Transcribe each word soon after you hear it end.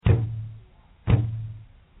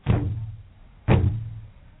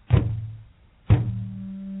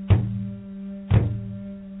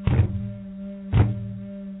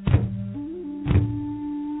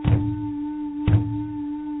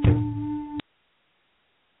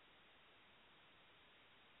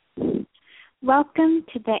Welcome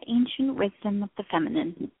to the ancient wisdom of the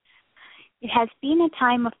feminine. It has been a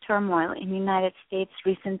time of turmoil in the United States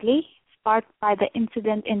recently, sparked by the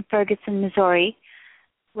incident in Ferguson, Missouri,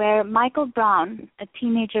 where Michael Brown, a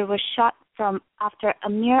teenager, was shot after a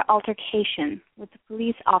mere altercation with a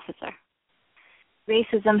police officer.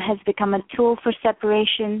 Racism has become a tool for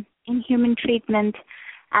separation, inhuman treatment,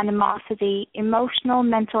 animosity, emotional,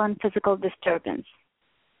 mental, and physical disturbance.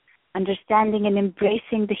 Understanding and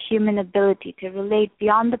embracing the human ability to relate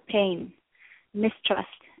beyond the pain, mistrust,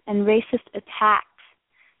 and racist attacks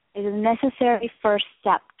is a necessary first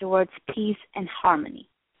step towards peace and harmony.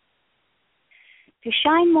 To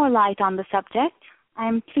shine more light on the subject, I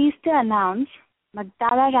am pleased to announce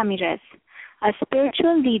Magdala Ramirez, a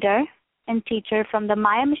spiritual leader and teacher from the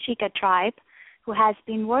Maya Mexica tribe who has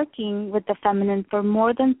been working with the feminine for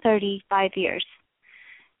more than 35 years.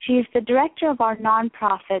 She is the director of our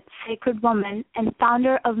nonprofit, Sacred Woman, and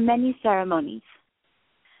founder of many ceremonies.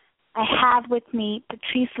 I have with me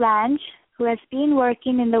Patrice Lange, who has been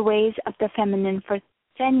working in the ways of the feminine for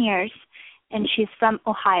 10 years, and she's from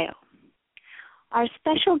Ohio. Our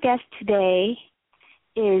special guest today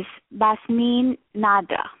is Basmeen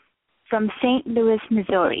Nadra from St. Louis,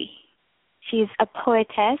 Missouri. She is a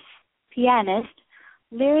poetess, pianist,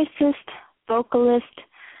 lyricist, vocalist,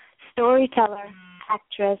 storyteller,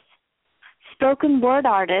 actress, spoken word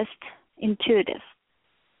artist, intuitive.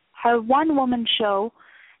 Her one-woman show,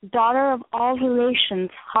 Daughter of All Relations,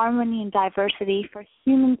 Harmony and Diversity for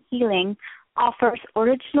Human Healing, offers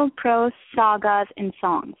original prose, sagas, and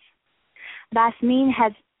songs. Basmeen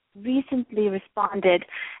has recently responded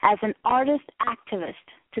as an artist activist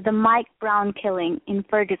to the Mike Brown killing in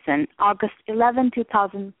Ferguson, August 11,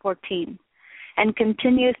 2014, and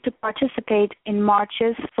continues to participate in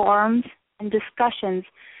marches, forums, and discussions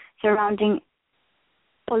surrounding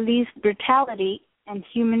police brutality and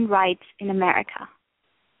human rights in America.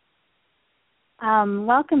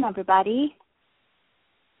 Welcome, everybody.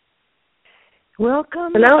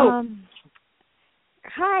 Welcome. Hello.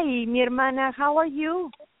 Hi, mi hermana. How are you?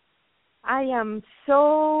 I am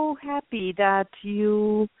so happy that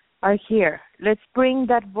you are here. Let's bring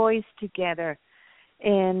that voice together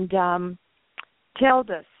and tell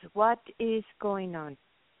us what is going on.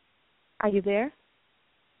 Are you there?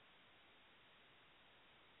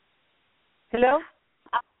 Hello?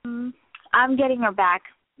 I'm getting her back,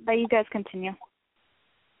 but you guys continue.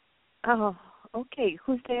 Oh, okay.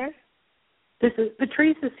 Who's there? This is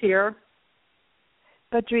Patrice is here.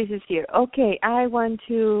 Patrice is here. Okay, I want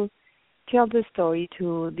to tell the story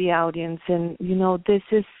to the audience, and this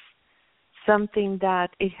is something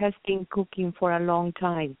that it has been cooking for a long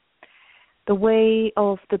time. The way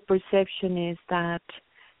of the perception is that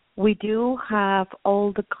we do have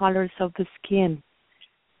all the colors of the skin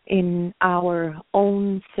in our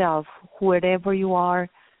own self, whoever you are,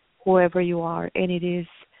 and it is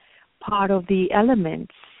part of the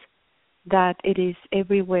elements that it is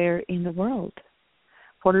everywhere in the world.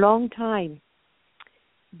 For a long time,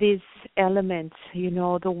 these elements,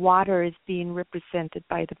 the water is being represented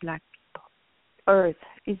by the black people. Earth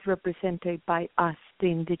is represented by us, the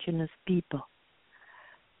indigenous people.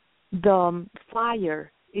 The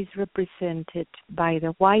fire is represented by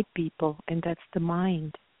the white people, and that's the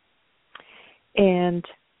mind. And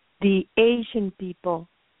the Asian people,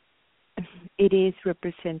 it is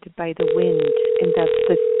represented by the wind, and that's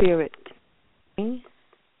the spirit. Can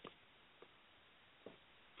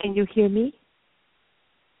you hear me?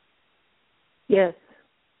 Yes.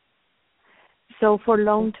 So for a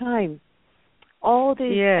long time, all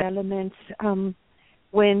these elements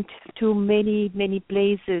went to many, many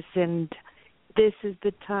places, and this is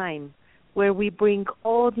the time where we bring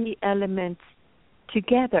all the elements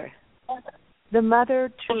together. The mother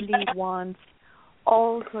truly wants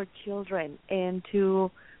all her children and to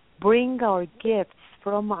bring our gifts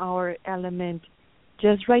from our element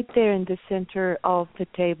just right there in the center of the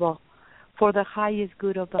table for the highest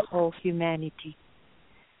good of the whole humanity.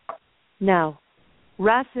 Now,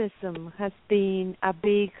 racism has been a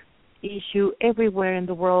big issue everywhere in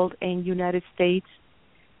the world, and United States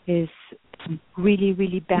is really,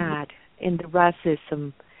 really bad in the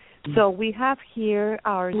racism. So we have here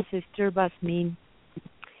our sister Basmeen,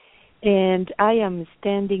 and I am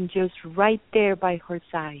standing just right there by her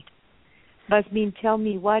side. Basmeen, tell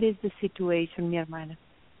me, what is the situation, mi hermana?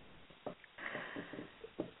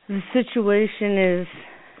 The situation is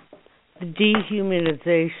the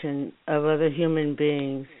dehumanization of other human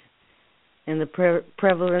beings and the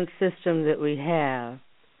prevalent system that we have.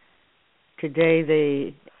 Today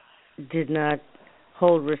they did not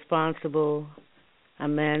hold responsible a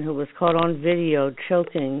man who was caught on video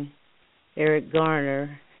choking Eric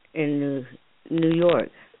Garner in New York.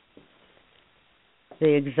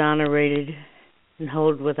 They exonerated and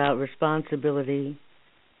hold without responsibility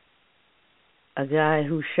a guy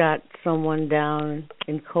who shot someone down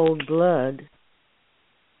in cold blood.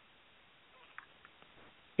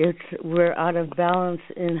 We're out of balance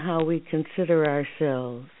in how we consider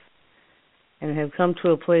ourselves, and have come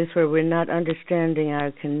to a place where we're not understanding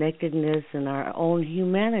our connectedness and our own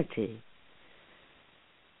humanity.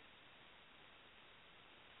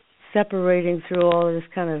 Separating through all this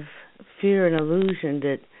kind of fear and illusion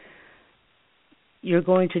that you're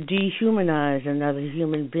going to dehumanize another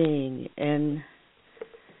human being and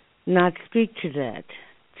not speak to that,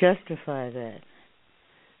 justify that.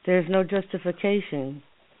 There's no justification.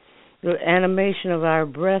 The animation of our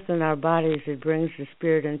breath and our bodies that brings the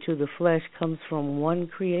spirit into the flesh comes from one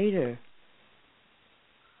creator.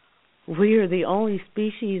 We are the only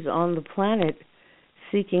species on the planet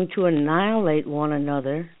seeking to annihilate one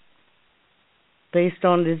another based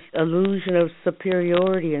on this illusion of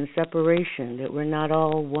superiority and separation, that we're not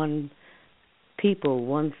all one people,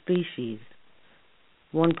 one species,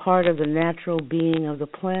 one part of the natural being of the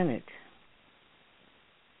planet.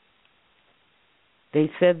 They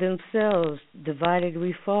said themselves, divided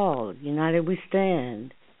we fall, united we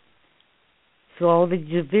stand. So all the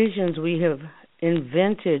divisions we have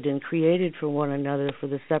invented and created for one another, for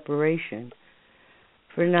the separation,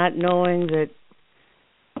 for not knowing that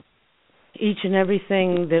each and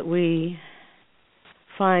everything that we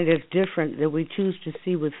find as different, that we choose to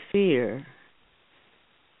see with fear,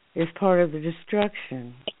 is part of the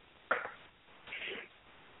destruction.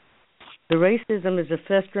 The racism is a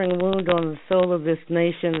festering wound on the soul of this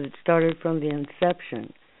nation that started from the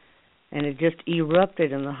inception, and it just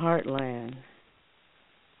erupted in the heartland.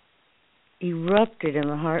 Erupted in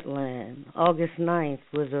the heartland. August 9th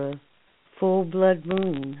was a full blood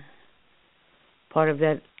moon, part of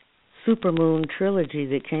that supermoon trilogy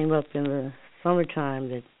that came up in the summertime,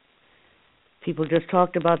 that people just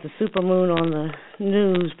talked about the supermoon on the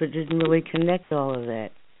news but didn't really connect all of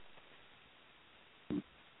that.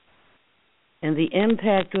 And the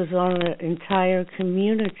impact was on an entire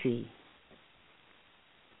community.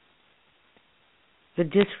 The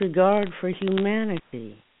disregard for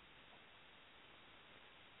humanity.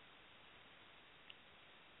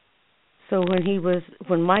 So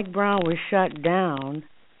when Mike Brown was shot down,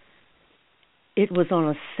 it was on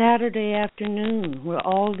a Saturday afternoon where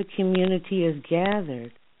all the community is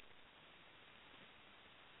gathered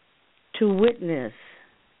to witness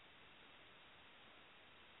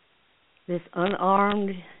this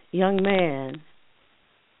unarmed young man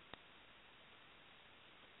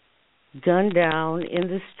gunned down in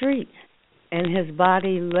the street and his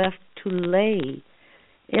body left to lay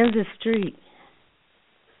in the street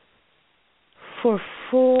for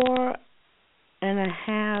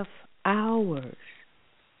 4.5 hours.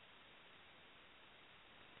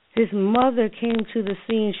 His mother came to the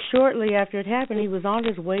scene shortly after it happened. He was on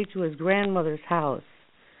his way to his grandmother's house.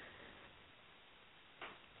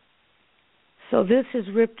 So this has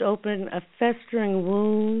ripped open a festering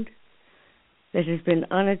wound that has been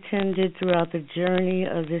unattended throughout the journey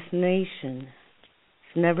of this nation.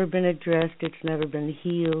 It's never been addressed. It's never been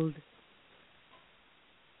healed.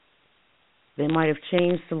 They might have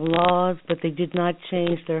changed some laws, but they did not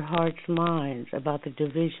change their hearts' minds about the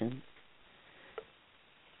division.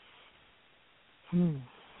 And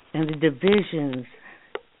the divisions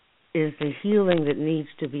is the healing that needs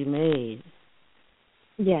to be made.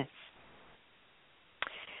 Yes.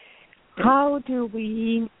 How do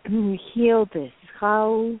we heal this?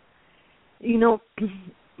 How,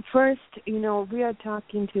 first, we are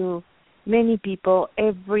talking to many people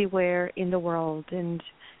everywhere in the world, and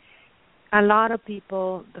a lot of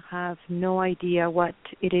people have no idea what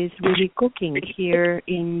it is really cooking here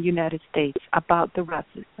in the United States about the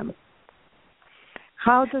racism.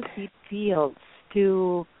 How does it feel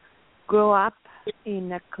to grow up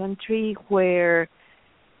in a country where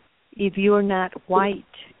if you're not white,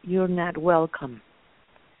 you're not welcome,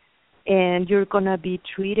 and you're going to be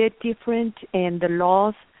treated different, and the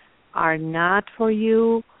laws are not for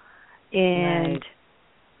you, and right.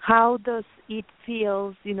 How does it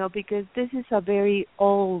feel, because this is a very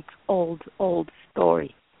old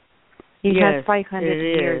story. It has 500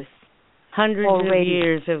 years. Hundreds already. Of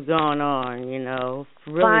years have gone on, really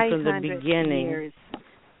from the beginning. Years.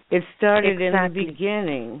 It started Exactly. in the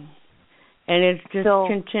beginning, and it's just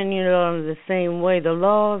continued on the same way. The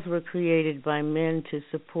laws were created by men to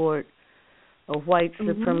support a white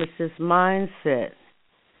supremacist mindset.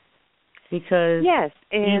 Because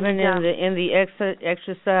even in the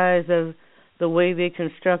exercise of the way they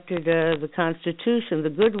constructed the Constitution, the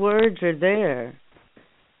good words are there.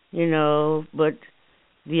 but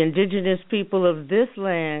the indigenous people of this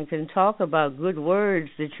land can talk about good words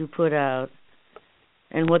that you put out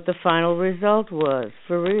and what the final result was,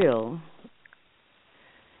 for real.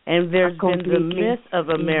 And there's been the myth of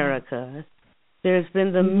America. There's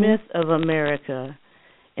been the myth of America,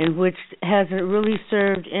 in which hasn't really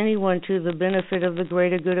served anyone to the benefit of the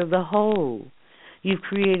greater good of the whole. You've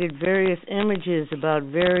created various images about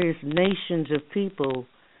various nations of people,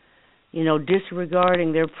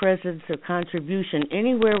 disregarding their presence or contribution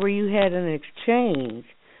anywhere where you had an exchange.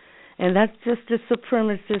 And that's just a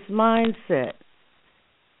supremacist mindset,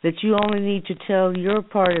 that you only need to tell your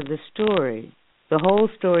part of the story. The whole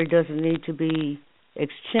story doesn't need to be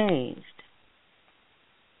exchanged.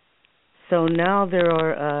 So now there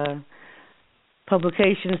are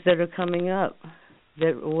publications that are coming up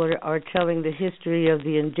that are telling the history of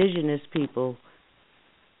the indigenous people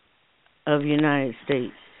of the United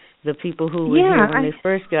States, the people who were here when they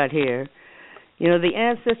first got here. The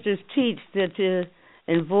ancestors teach that to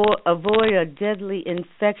avoid a deadly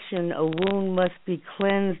infection, a wound must be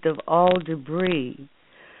cleansed of all debris.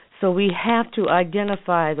 So we have to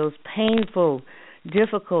identify those painful,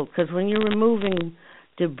 difficult, because when you're removing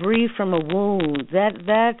debris from a wound,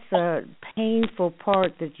 that's a painful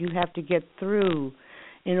part that you have to get through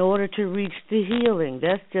in order to reach the healing.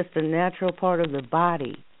 That's just a natural part of the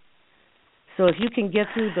body. So if you can get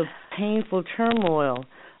through the painful turmoil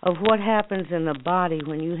of what happens in the body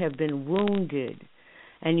when you have been wounded,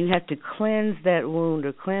 and you have to cleanse that wound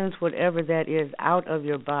or cleanse whatever that is out of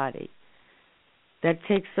your body, that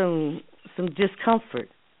takes some discomfort.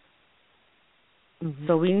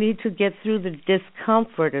 So we need to get through the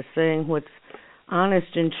discomfort of saying what's honest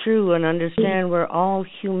and true and understand we're all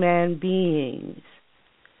human beings.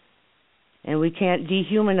 And we can't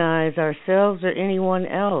dehumanize ourselves or anyone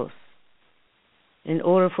else in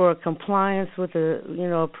order for a compliance with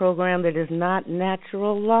a program that is not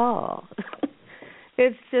natural law.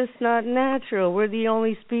 It's just not natural. We're the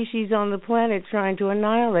only species on the planet trying to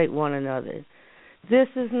annihilate one another. This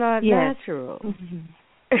is not natural.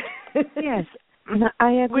 Yes,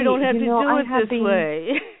 I agree. We don't have to do it this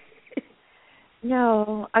way.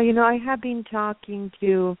 No, I have been talking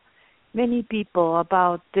to many people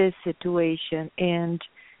about this situation, and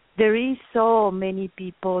there is so many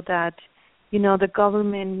people that, the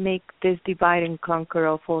government make this divide and conquer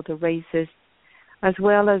of all the races, as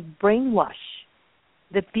well as brainwash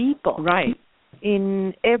the people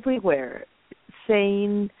in everywhere,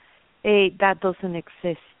 saying, hey, that doesn't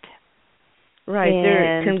exist. Right, and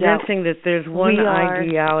they're convincing that there's one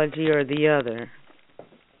ideology or the other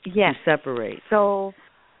to separate. So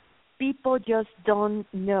people just don't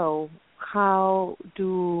know how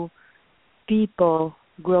do people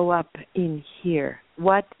grow up in here.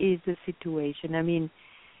 What is the situation? I mean,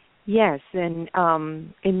 yes, and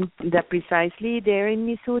precisely there in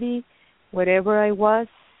Missouri, wherever I was,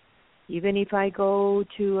 even if I go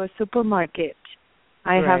to a supermarket,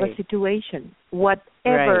 I have a situation.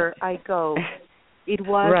 Whatever I go, it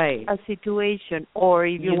was a situation. Or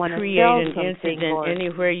if you want to create an incident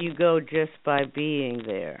anywhere you go just by being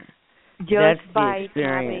there. Just by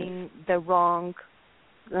having the wrong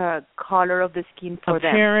color of the skin for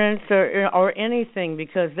appearance or anything,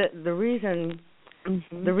 because the reason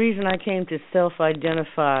I came to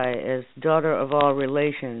self-identify as daughter of all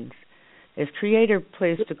relations is Creator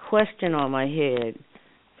placed a question on my head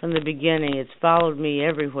from the beginning. It's followed me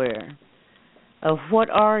everywhere. Of what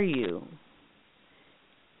are you?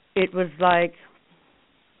 It was like,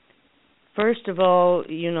 first of all,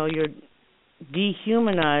 you're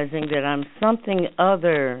dehumanizing that I'm something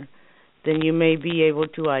other than you may be able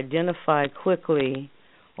to identify quickly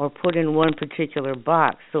or put in one particular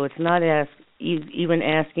box. So it's not even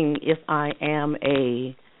asking if I am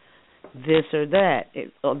a this or that.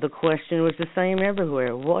 The question was the same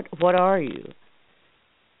everywhere. What are you?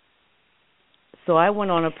 So I went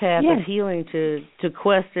on a path of healing to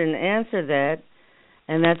question and answer that,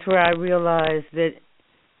 and that's where I realized that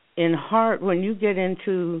in heart, when you get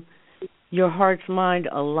into your heart's mind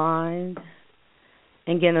aligned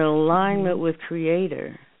and get an alignment with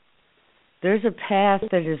Creator, there's a path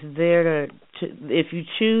that is there to if you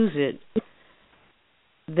choose it,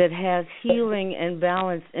 that has healing and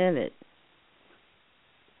balance in it.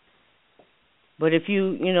 But if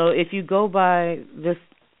you go by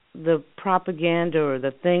the propaganda or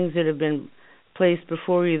the things that have been placed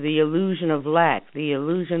before you, the illusion of lack, the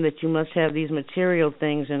illusion that you must have these material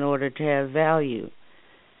things in order to have value,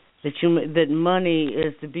 that money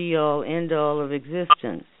is the be-all, end-all of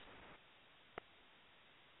existence.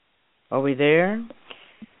 Are we there?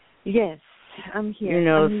 Yes, I'm here.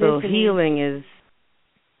 So listening. Healing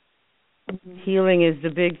Healing is the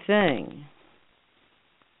big thing.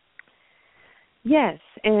 Yes,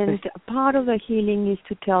 and part of the healing is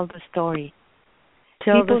to tell the story.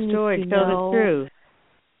 Tell People the story, need to tell know, the truth.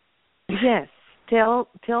 Yes, tell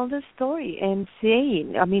the story and say.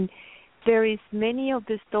 I mean, there is many of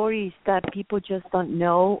the stories that people just don't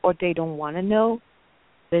know or they don't want to know.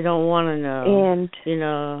 They don't want to know. And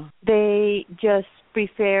they just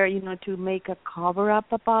prefer, to make a cover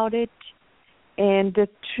up about it. And the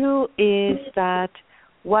truth is that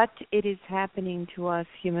what it is happening to us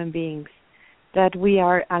human beings, that we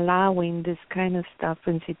are allowing this kind of stuff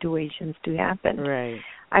and situations to happen. Right.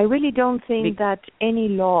 I really don't think that any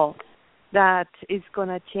law that is going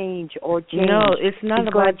to change or change. No, it's not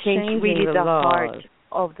about change really the laws. Heart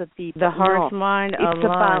of the people. The heart's mind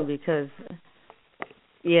aligned because,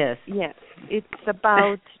 yes. Yes, it's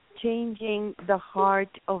about changing the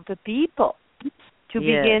heart of the people to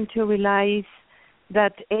begin to realize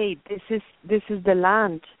that, hey, this is the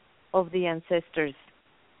land of the ancestors.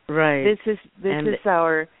 Right. This is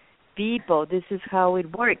our people. This is how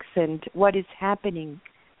it works, and what is happening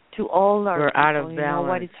to all our people. We're out of balance.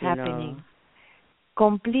 What is happening?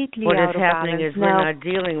 Completely what out is of happening balance. Is we're not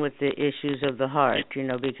dealing with the issues of the heart,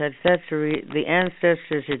 because that's the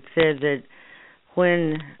ancestors had said that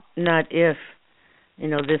when, not if,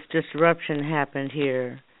 this disruption happened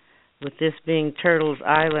here, with this being Turtles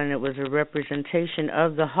Island, it was a representation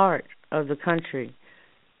of the heart of the country,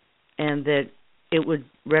 and that it would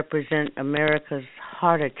represent America's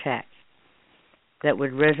heart attack that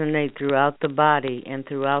would resonate throughout the body and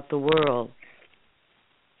throughout the world,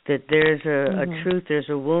 that there's a truth, there's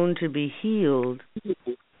a wound to be healed,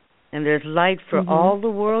 and there's light for all the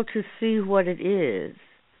world to see what it is.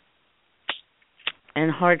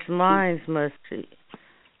 And hearts' minds must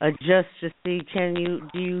adjust to see, do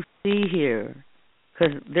you see here?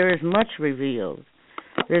 Because there is much revealed.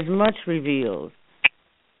 There's much revealed.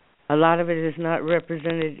 A lot of it is not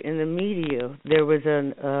represented in the media. There was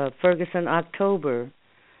a Ferguson October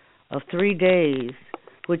of 3 days,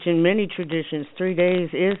 which in many traditions, 3 days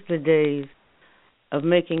is the days of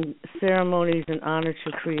making ceremonies in honor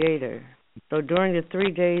to Creator. So during the 3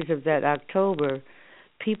 days of that October,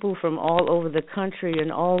 people from all over the country and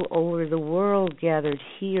all over the world gathered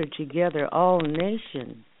here together, all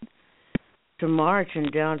nations, to march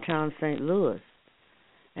in downtown St. Louis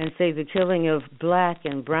and say the killing of black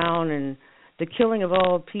and brown and the killing of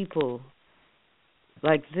all people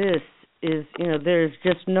like this is, there's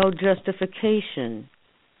just no justification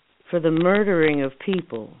for the murdering of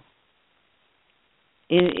people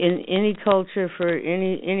in any culture for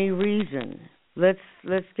any reason. Let's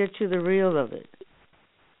get to the real of it.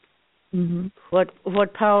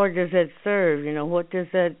 What power does that serve? What does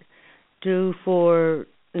that do for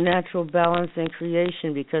natural balance and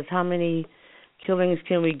creation? Because how many killings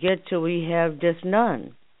can we get till we have just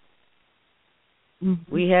none?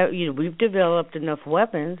 We have, we've developed enough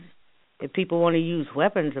weapons. If people want to use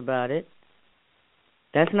weapons about it,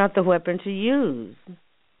 that's not the weapon to use.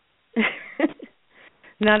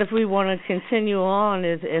 Not if we want to continue on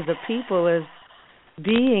as a people, as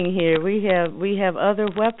being here. We have other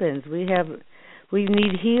weapons. We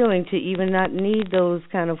need healing to even not need those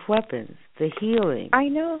kind of weapons. The healing. I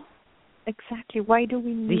know. Exactly. Why do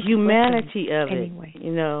we need the humanity of anyway?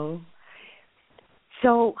 It,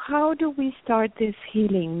 So how do we start this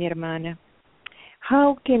healing, mi hermana?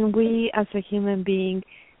 How can we as a human being,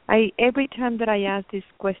 every time that I ask this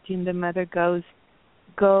question, the mother goes,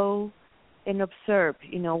 go and observe,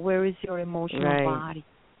 where is your emotional body?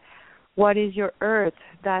 What is your earth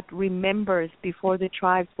that remembers before the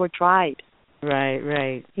tribes were tribes? Right.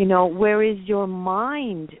 Where is your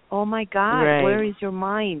mind? Oh my God, where is your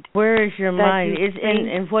mind? Where is your mind?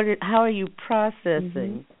 And how are you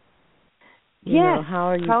processing? How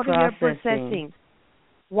are you processing?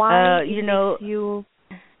 Why you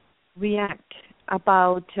react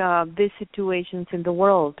about these situations in the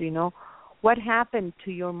world? What happened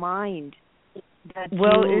to your mind that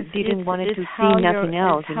you didn't want to see nothing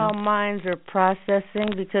else? It's how minds are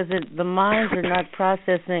processing, because the minds are not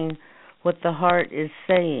processing what the heart is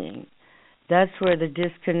saying. That's where the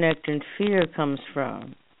disconnect and fear comes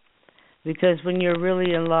from. Because when you're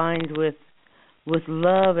really aligned with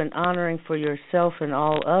love and honoring for yourself and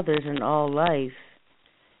all others and all life,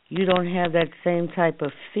 you don't have that same type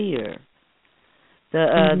of fear.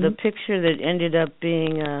 The picture that ended up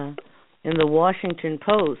being in the Washington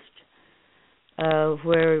Post,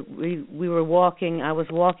 where we were walking, I was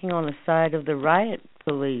walking on the side of the riot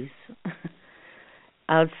police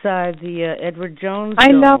outside the Edward Jones Dome.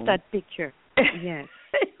 I love that picture. Yes.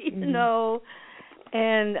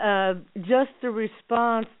 And just the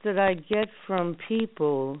response that I get from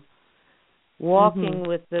people walking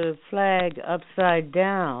with the flag upside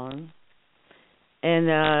down, and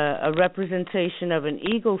a representation of an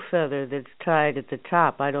eagle feather that's tied at the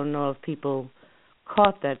top. I don't know if people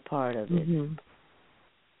caught that part of it.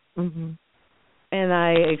 And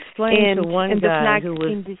I explained to one guy who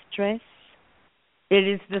was in distress. It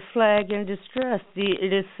is the flag in distress.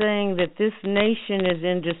 It is saying that this nation is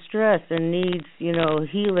in distress and needs,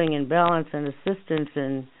 healing and balance and assistance,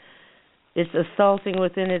 and it's assaulting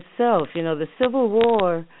within itself. The Civil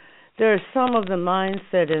War, there are some of the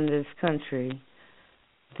mindset in this country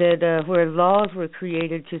that where laws were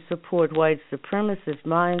created to support white supremacist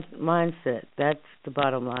mindset. That's the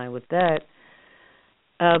bottom line with that.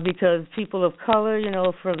 Because people of color,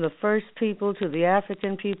 from the first people to the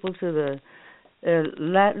African people to the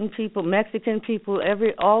Latin people, Mexican people,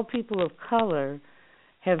 all people of color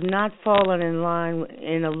have not fallen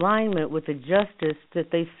in alignment with the justice that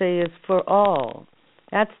they say is for all.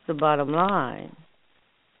 That's the bottom line.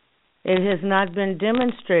 It has not been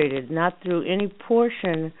demonstrated, not through any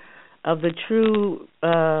portion of the true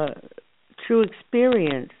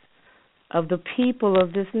experience of the people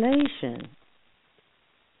of this nation.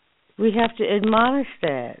 We have to admonish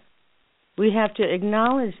that. We have to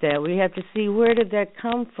acknowledge that. We have to see, where did that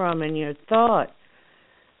come from in your thought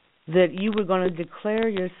that you were going to declare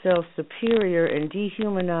yourself superior and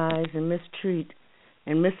dehumanize and mistreat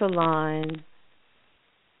and misalign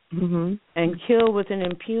and kill with an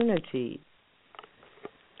impunity.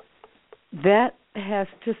 That has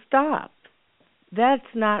to stop. That's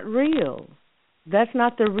not real. That's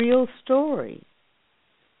not the real story.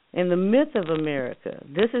 And the myth of America,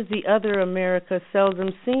 this is the other America seldom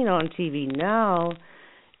seen on TV. Now,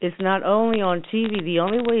 it's not only on TV. The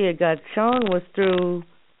only way it got shown was through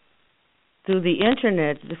the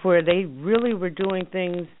Internet, where they really were doing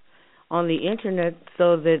things on the Internet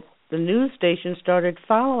so that the news stations started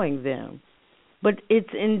following them. But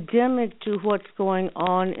it's endemic to what's going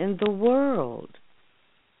on in the world.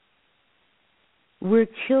 We're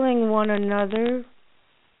killing one another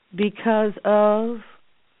because of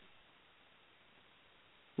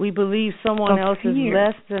we believe someone else is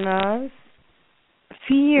less than us.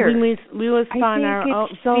 Fear. We must find our own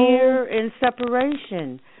fear and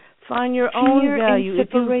separation. Find your own value. If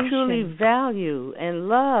you truly value and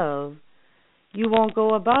love, you won't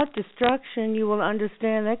go about destruction. You will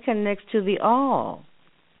understand that connects to the all.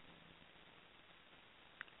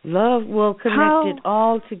 Love will connect it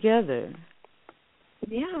all together.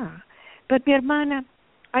 Yeah. But, mi hermana,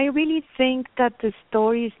 I really think that the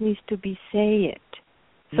stories need to be said.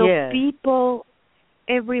 So people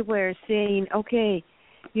everywhere saying, okay,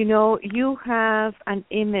 you have an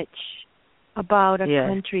image about a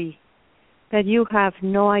country that you have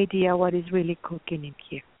no idea what is really cooking in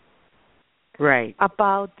here. Right.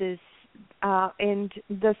 About this, and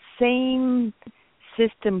the same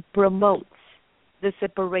system promotes the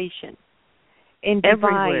separation and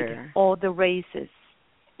divide all the races.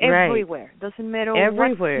 Everywhere. Doesn't matter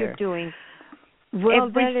what you're doing. Well,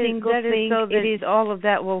 every single thing, so that all of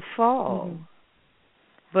that will fall.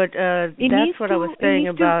 But that's what I was saying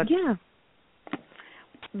about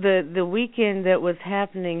the weekend that was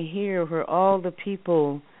happening here, where all the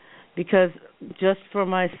people, because just for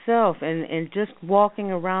myself and just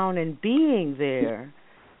walking around and being there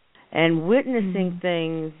and witnessing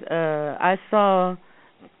things, I saw,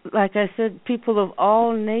 like I said, people of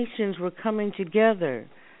all nations were coming together.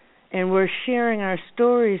 And we're sharing our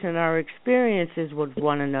stories and our experiences with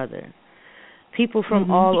one another. People from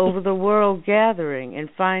all over the world gathering and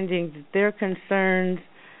finding that their concerns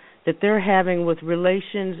that they're having with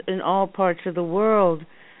relations in all parts of the world,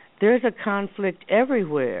 there's a conflict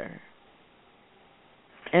everywhere.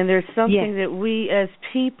 And there's something that we as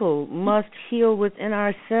people must heal within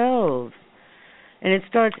ourselves. And it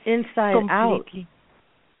starts inside out.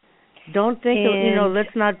 Don't think, let's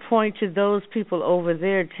not point to those people over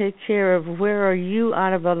there. Take care of, where are you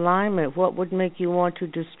out of alignment? What would make you want to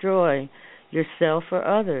destroy yourself or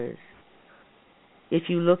others? If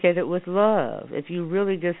you look at it with love, if you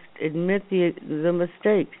really just admit the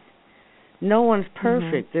mistakes. No one's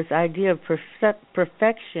perfect. This idea of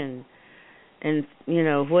perfection and,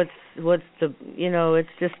 what's the, it's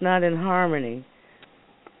just not in harmony.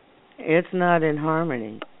 It's not in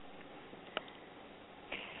harmony.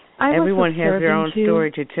 Everyone has their own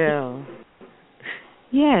story to tell.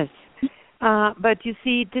 Yes. But you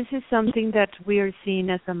see, this is something that we are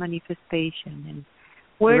seeing as a manifestation. And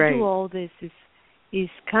where do all this is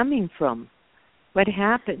coming from? What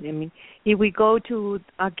happened? I mean, if we go to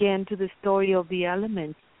the story of the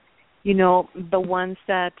elements, the ones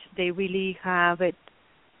that they really have it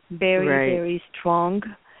very, very strong,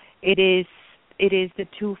 it is it is the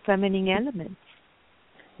two feminine elements,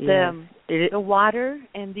 Yes. the water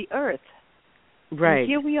and the earth. Right. And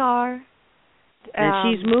here we are.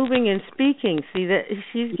 And she's moving and speaking. See that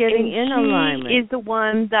she's getting in alignment. She is the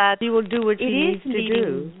one that she will do what she needs to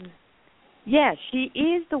do. Yeah, she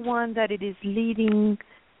is the one that it is leading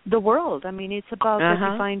the world. I mean, it's about the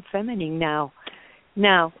divine feminine now.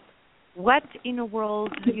 Now, what in the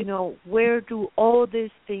world, where do all these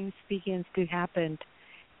things begin to happen?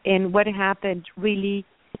 And what happened really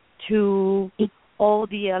to all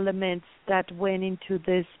the elements that went into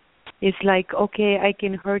this? It's like, okay, I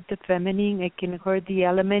can hurt the feminine, I can hurt the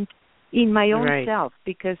element in my own self,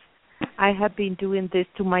 because I have been doing this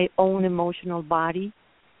to my own emotional body,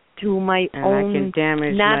 to my own, I can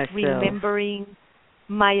damage not myself. remembering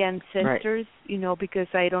my ancestors, because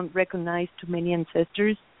I don't recognize too many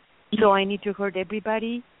ancestors, so I need to hurt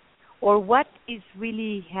everybody. Or what is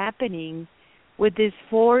really happening with these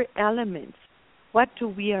four elements? What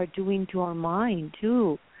we are doing to our mind,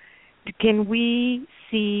 too? Can we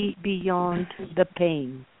see beyond the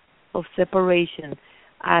pain of separation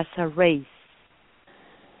as a race?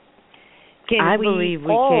 I believe we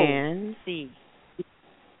can see,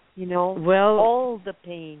 well, all the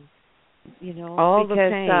pain, all because, the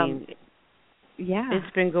pain. Yeah,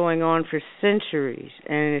 it's been going on for centuries,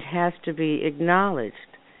 and it has to be acknowledged.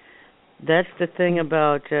 That's the thing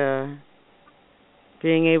about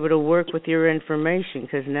being able to work with your information,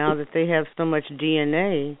 because now that they have so much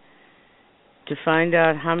DNA, to find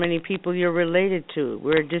out how many people you're related to.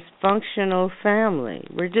 We're a dysfunctional family.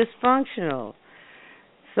 We're dysfunctional.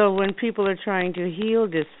 So when people are trying to heal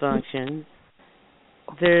dysfunction,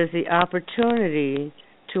 there's the opportunity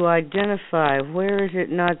to identify where has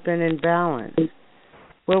it not been in balance.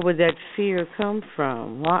 Where would that fear come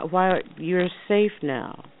from? Why you're safe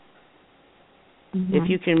now. Mm-hmm. If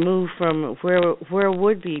you can move from where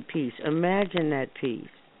would be peace, imagine that peace.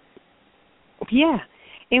 Yeah.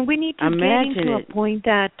 And we need to get into a point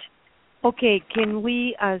that, okay, can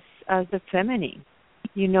we as the feminine,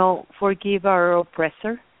 forgive our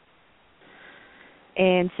oppressor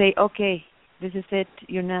and say, okay, this is it,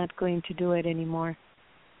 you're not going to do it anymore.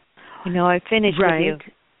 I finished with you.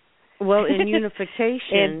 Well, in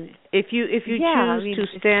unification, if you choose to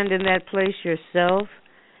stand in that place yourself,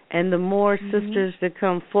 and the more sisters that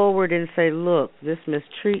come forward and say, look, this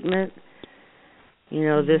mistreatment,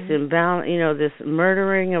 this imbalance, this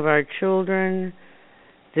murdering of our children,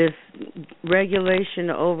 this regulation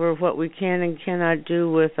over what we can and cannot do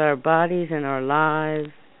with our bodies and our lives.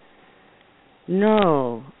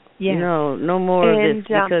 No more of this,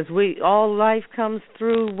 because all life comes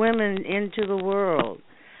through women into the world.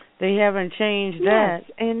 They haven't changed that.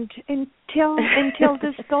 And tell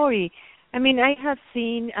the story. I mean, I have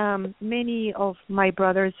seen many of my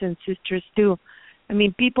brothers and sisters too. I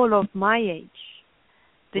mean, people of my age.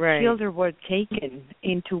 The children were taken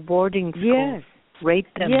into boarding schools,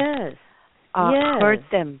 raped them, hurt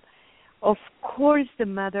them. Of course, the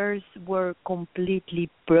mothers were completely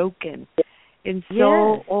broken. And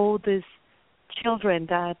so all these children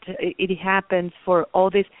that it happens for all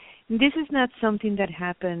this. This is not something that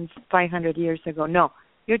happens 500 years ago. No,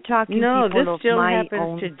 you're talking people of my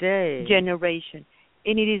own today. generation.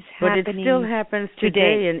 And it is happening. But it still happens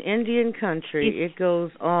today in Indian country. It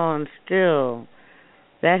goes on still.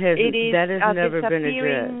 That has never been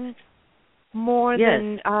addressed. More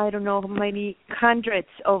than, I don't know how many hundreds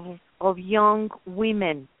of young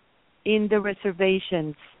women in the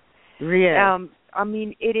reservations. Yeah. I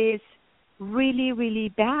mean, it is really, really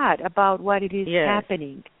bad about what it is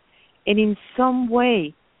happening. And in some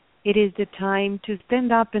way, it is the time to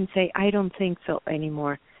stand up and say, I don't think so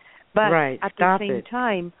anymore. But at the same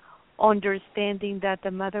time, understanding that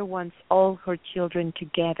the mother wants all her children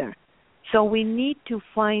together. So we need to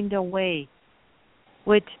find a way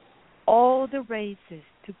with all the races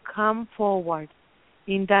to come forward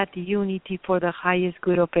in that unity for the highest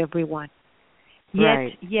good of everyone.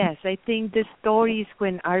 Yet, yes, I think the stories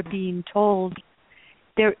when are being told,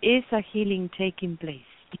 there is a healing taking place.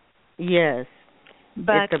 Yes.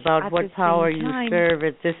 But it's about what power you serve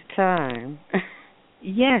at this time.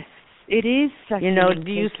 Yes, it is a healing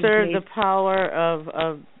do you serve the power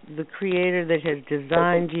of the Creator that has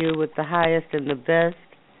designed you with the highest and the best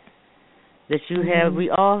that you have? We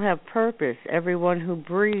all have purpose. Everyone who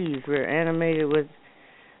breathes, we're animated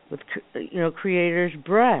with Creator's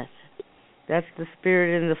breath. That's the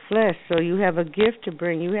spirit in the flesh. So you have a gift to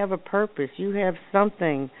bring. You have a purpose. You have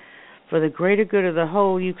something for the greater good of the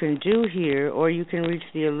whole you can do here, or you can reach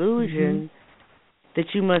the illusion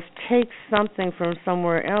that you must take something from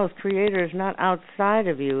somewhere else. Creator is not outside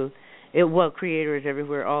of you. Creator is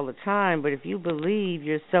everywhere all the time, but if you believe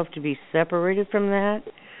yourself to be separated from that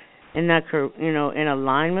and not, in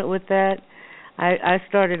alignment with that, I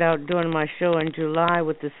started out doing my show in July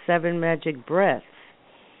with the 7 magic breaths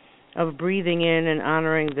of breathing in and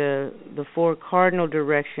honoring the 4 cardinal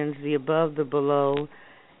directions, the above, the below,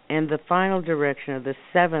 and the final direction, of the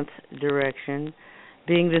 7th direction,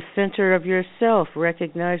 being the center of yourself,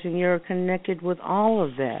 recognizing you're connected with all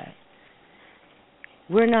of that.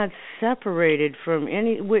 We're not separated from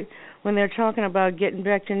when they're talking about getting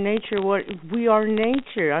back to nature, we are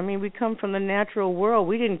nature. I mean, we come from the natural world.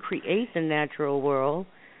 We didn't create the natural world.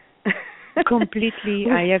 Completely,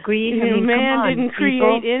 I agree. Man didn't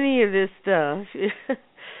create any of this stuff.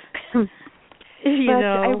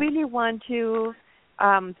 I really want to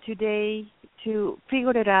today to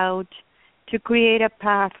figure it out, to create a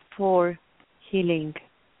path for healing.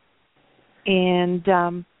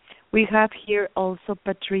 And we have here also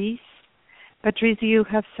Patrice. Patrice, do you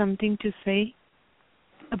have something to say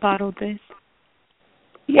about all this?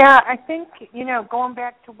 Yeah, I think, going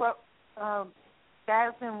back to what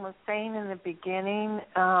Jasmine was saying in the beginning,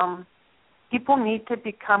 people need to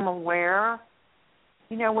become aware.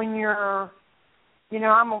 When you're,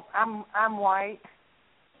 I'm white,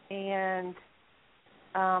 and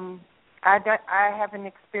I haven't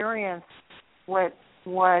experienced what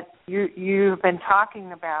you've been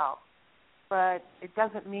talking about, but it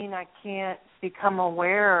doesn't mean I can't become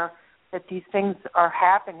aware that these things are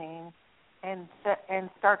happening, and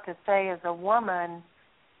start to say, as a woman,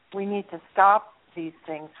 we need to stop these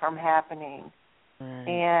things from happening. Right.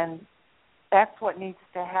 And that's what needs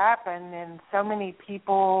to happen, and so many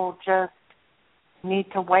people just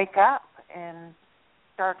need to wake up and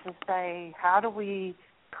start to say, how do we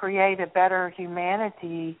create a better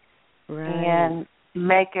humanity, right, and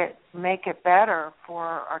make it better for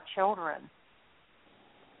our children?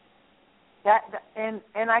 And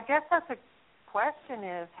I guess that's a question,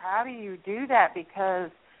 is how do you do that? Because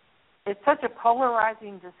it's such a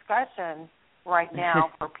polarizing discussion right now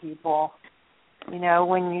for people. When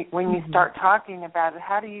you start talking about it,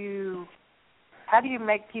 how do you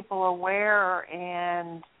make people aware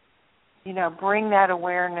and bring that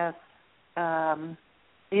awareness?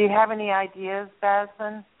 Do you have any ideas,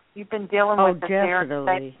 Basman? You've been dealing with this here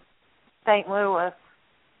in St. Louis.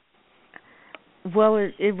 Well,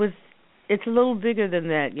 it's a little bigger than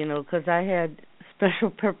that, because I had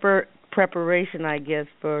special preparation, I guess,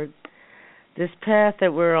 for this path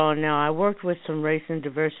that we're on now. I worked with some race and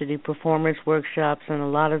diversity performance workshops and a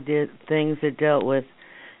lot of the things that dealt with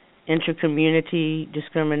inter-community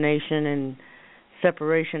discrimination and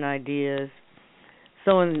separation ideas.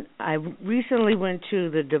 So I recently went to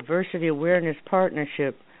the Diversity Awareness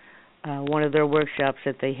Partnership, one of their workshops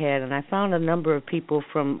that they had, and I found a number of people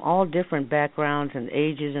from all different backgrounds and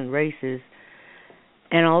ages and races.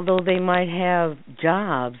 And although they might have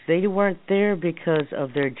jobs, they weren't there because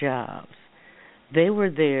of their jobs. They were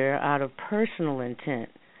there out of personal intent,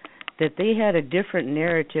 that they had a different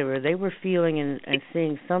narrative, or they were feeling and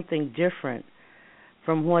seeing something different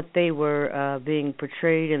from what they were being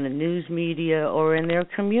portrayed in the news media or in their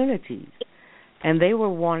communities. And they were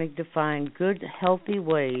wanting to find good, healthy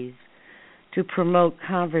ways to promote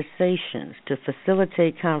conversations, to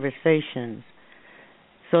facilitate conversations,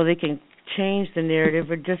 so they can change the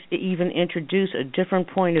narrative or just even introduce a different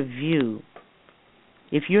point of view.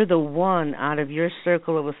 If you're the one out of your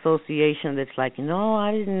circle of association that's like, no,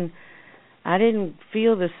 I didn't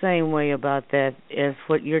feel the same way about that as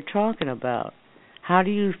what you're talking about, how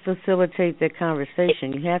do you facilitate that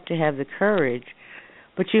conversation? You have to have the courage,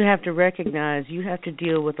 but you have to recognize you have to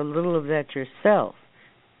deal with a little of that yourself.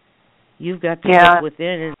 You've got to look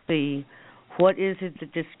within and see, what is it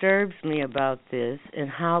that disturbs me about this, and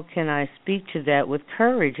how can I speak to that with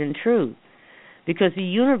courage and truth? Because the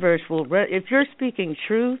universe will, if you're speaking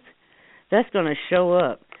truth, that's going to show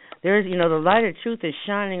up. There's, the light of truth is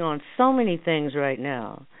shining on so many things right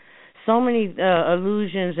now. So many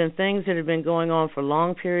illusions and things that have been going on for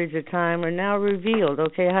long periods of time are now revealed.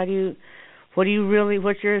 Okay, what's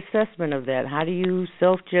your assessment of that? How do you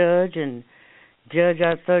self-judge and judge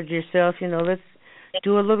outside yourself? Let's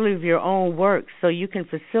do a little of your own work so you can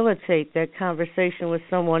facilitate that conversation with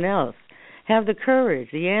someone else. Have the courage.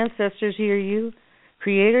 The ancestors hear you.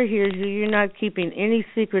 Creator hears you. You're not keeping any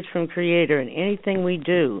secrets from Creator in anything we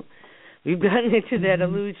do. We've gotten into that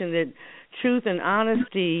illusion that truth and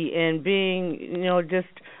honesty and being, just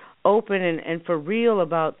open and for real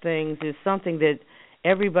about things is something that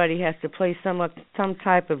everybody has to play some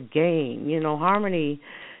type of game. Harmony.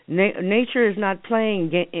 Nature is not playing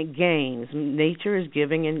games. Nature is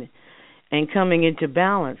giving and coming into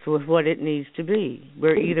balance with what it needs to be.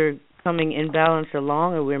 We're either coming imbalanced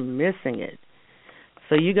along, or we're missing it.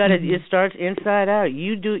 So you got to. It starts inside out.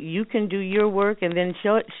 You can do your work and then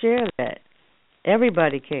share that.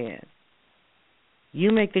 Everybody can.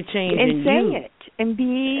 You make the change and in say you. it and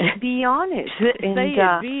be honest. Say and,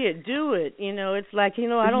 it, be it, do it. It's like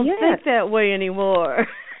I don't think that way anymore.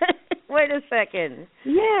 Wait a second.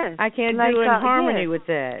 Yes, I can't do in harmony with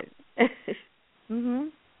that. Mhm.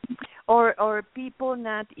 Or people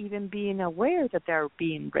not even being aware that they're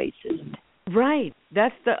being racist. Right.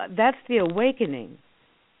 That's the awakening.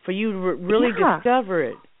 For you to really discover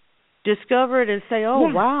it. Discover it and say, "Oh,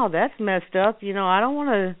 wow, that's messed up." I don't want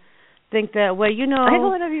to think that way. I don't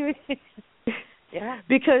want to be.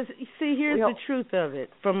 Because see, here's the truth of it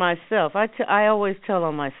for myself. I always tell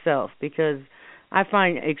on myself because I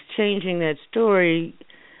find exchanging that story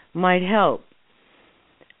might help.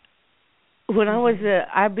 When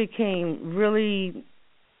I became really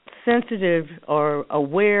sensitive or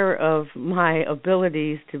aware of my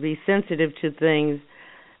abilities to be sensitive to things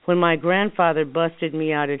when my grandfather busted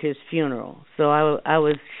me out at his funeral. So I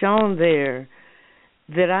was shown there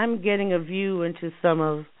that I'm getting a view into some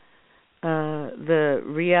of the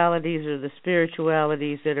realities or the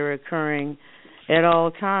spiritualities that are occurring at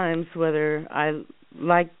all times, whether I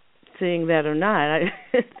like seeing that or not.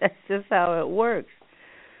 That's just how it works.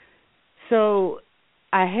 So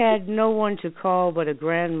I had no one to call but a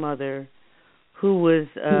grandmother who was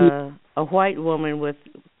a white woman with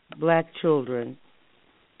black children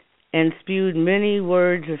and spewed many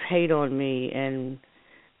words of hate on me and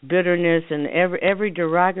bitterness and every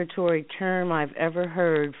derogatory term I've ever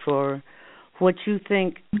heard for what you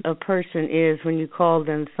think a person is when you call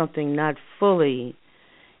them something not fully.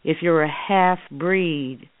 If you're a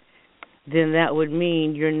half-breed, then that would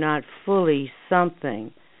mean you're not fully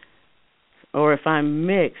something. Or if I'm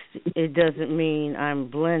mixed, it doesn't mean I'm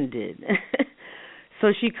blended.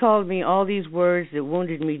 So she called me all these words that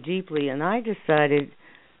wounded me deeply, and I decided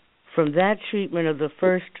from that treatment of the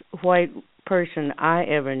first white person I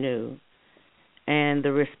ever knew and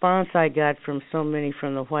the response I got from so many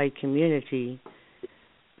from the white community,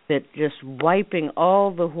 that just wiping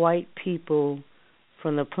all the white people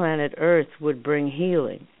from the planet Earth would bring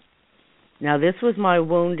healing. Now, this was my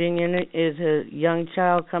wounding as a young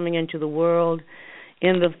child coming into the world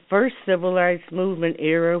in the first civil rights movement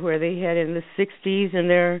era, where they had in the 60s and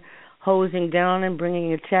they're hosing down and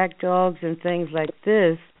bringing attack dogs and things like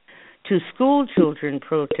this, to school children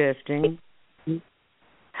protesting,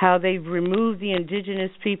 how they've removed the indigenous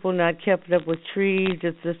people, not kept up with trees,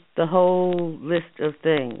 it's just the whole list of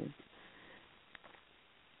things.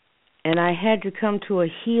 And I had to come to a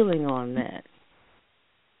healing on that,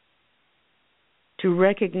 to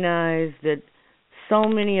recognize that so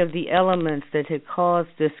many of the elements that had caused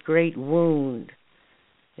this great wound,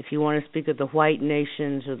 if you want to speak of the white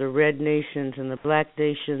nations or the red nations and the black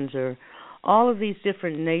nations, or all of these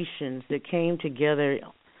different nations that came together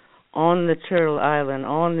on the Turtle Island,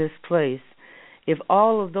 on this place, if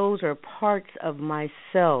all of those are parts of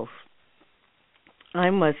myself, I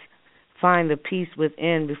must find the peace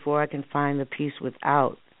within before I can find the peace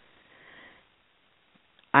without.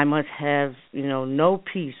 I must have, no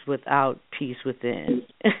peace without peace within.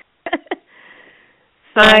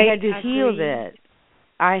 So I had to heal that.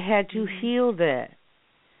 I had to heal that.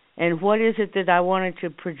 And what is it that I wanted to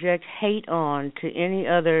project hate on to any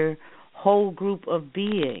other whole group of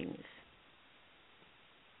beings?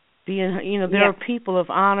 There are people of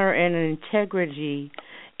honor and integrity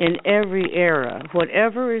in every era,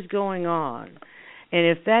 whatever is going on. And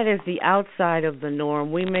if that is the outside of the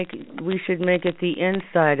norm, we should make it the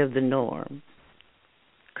inside of the norm.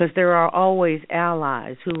 Because there are always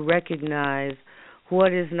allies who recognize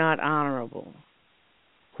what is not honorable,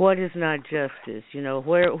 what is not justice,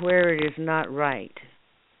 where it is not right.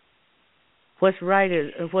 What's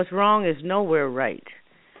wrong is nowhere right.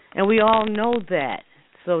 And we all know that.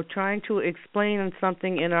 So trying to explain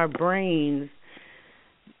something in our brains,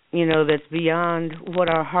 that's beyond what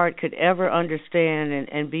our heart could ever understand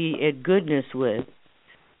and be at goodness with,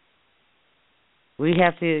 we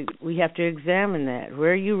have to examine that.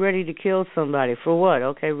 Where are you ready to kill somebody? For what?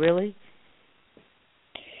 Okay, really?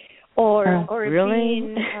 Or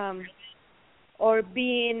really?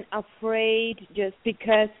 being afraid just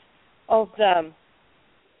because of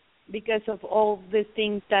all the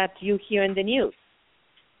things that you hear in the news.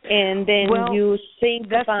 And then you think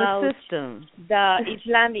about the system. The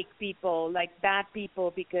Islamic people, like bad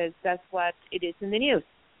people, because that's what it is in the news.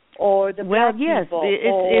 Or the black people.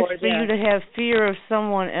 It's for you to have fear of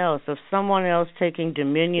someone else taking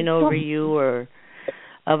dominion over you, or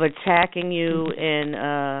of attacking you,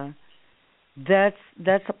 and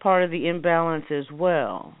that's a part of the imbalance as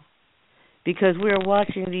well. because we're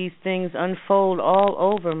watching these things unfold all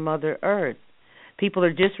over Mother Earth. People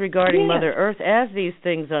are disregarding Mother Earth as these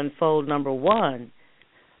things unfold, number one.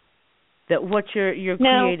 That what you're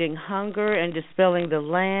creating hunger and dispelling the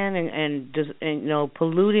land and you know,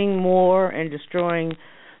 polluting more and destroying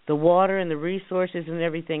the water and the resources and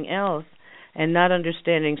everything else, and not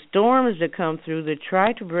understanding storms that come through that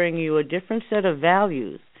try to bring you a different set of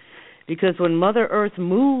values. Because when Mother Earth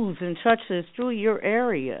moves and touches through your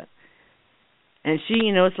area, and she,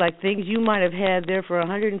 you know, it's like things you might have had there for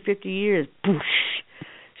 150 years, poosh,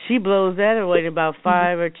 she blows that away in about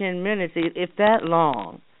 5 or 10 minutes, if that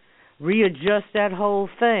long. Readjust that whole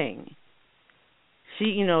thing. She,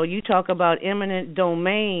 you know, you talk about eminent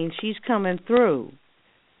domain, she's coming through.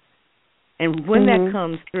 And when that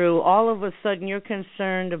comes through, all of a sudden you're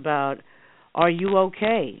concerned about, are you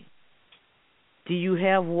okay? Do you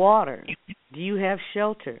have water? Do you have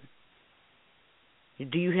shelter?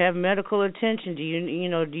 Do you have medical attention? Do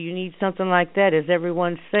you need something like that? Is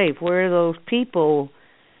everyone safe? Where are those people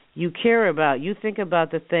you care about? You think about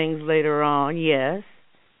the things later on, yes.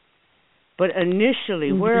 But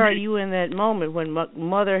initially, where are you in that moment when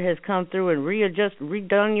Mother has come through and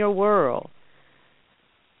redone your world?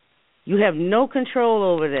 You have no control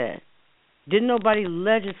over that. Didn't nobody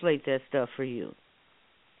legislate that stuff for you?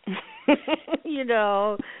 You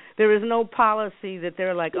know, there is no policy that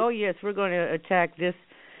they're like, oh, yes, we're going to attack this.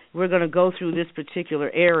 We're going to go through this particular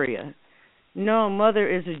area. No, Mother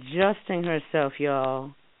is adjusting herself,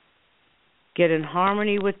 y'all. Get in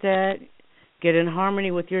harmony with that. Get in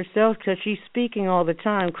harmony with yourself, because she's speaking all the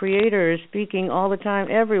time. Creator is speaking all the time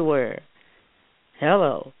everywhere.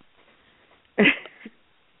 Hello.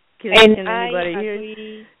 Can anybody I hear?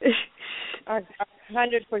 agree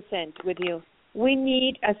 100% with you. We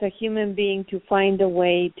need, as a human being, to find a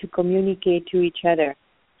way to communicate to each other,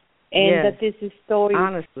 and that these stories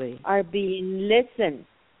are being listened.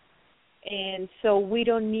 And so we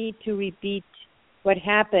don't need to repeat what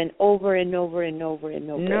happened over and over and over and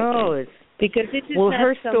over again. It's because this is well, not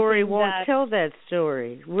her story something won't tell that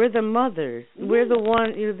story. We're the mothers. We're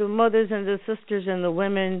the mothers and the sisters and the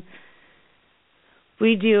women.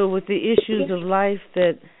 We deal with the issues of life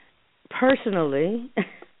that personally,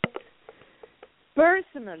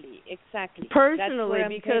 exactly. Personally,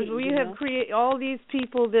 because we have created all these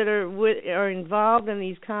people that are involved in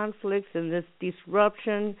these conflicts and this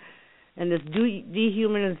disruption and this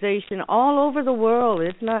dehumanization all over the world.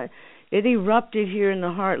 It erupted here in the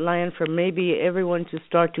heartland for maybe everyone to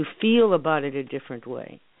start to feel about it a different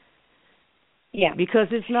way. Yeah. Because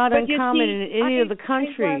it's not uncommon in any of the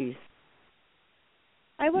countries.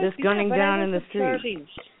 I was just gunning down in the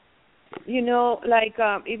streets. You know, like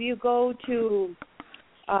if you go to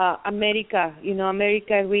America, you know,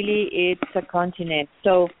 America really it's a continent.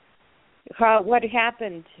 So what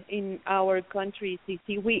happened in our country,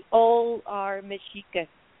 we all are Mexicas.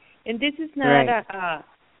 And this is not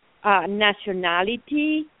a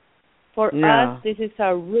nationality. For us, this is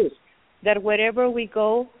our roots. That wherever we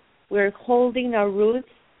go, we're holding our roots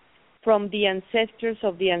from the ancestors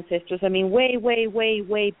of the ancestors. I mean, way, way, way,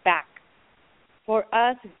 way back. For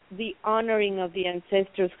us, the honoring of the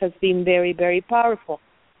ancestors has been very, very powerful.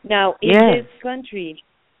 Now, in this country,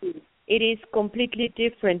 it is completely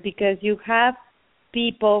different because you have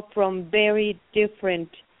people from very different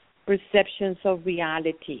perceptions of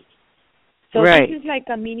reality. So this is like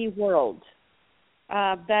a mini world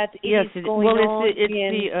that is going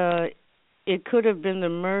on. It could have been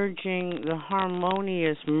the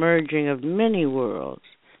harmonious merging of many worlds.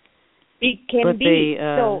 It can be.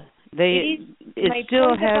 It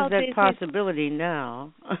still has that possibility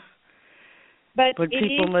now. But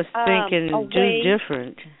people must think and do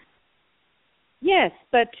different. Yes,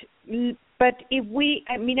 but if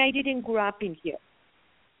I didn't grow up in here.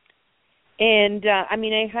 And,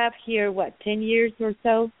 I have here, 10 years or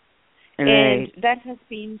so? Right. And that has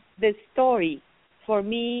been the story for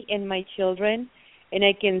me and my children. And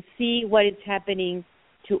I can see what is happening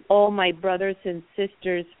to all my brothers and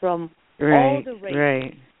sisters from all the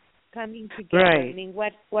races coming together. I mean,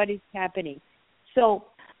 what is happening? So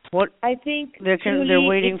I think they're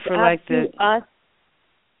waiting for us to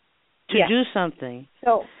do something.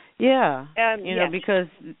 So because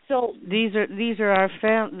these are our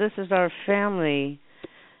this is our family.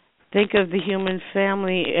 Think of the human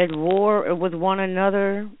family at war with one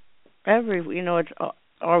another. Are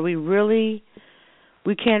we really?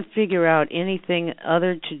 We can't figure out anything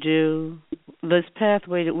other to do. This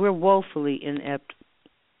pathway that we're woefully inept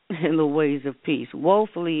in the ways of peace.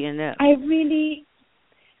 Woefully inept. I really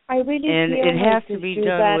and feel it has like to be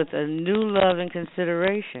done with a new love and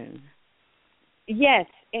consideration. Yes,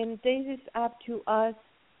 and this is up to us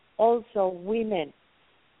also women.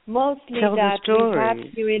 Mostly Tell that the we have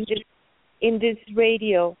stories. here in this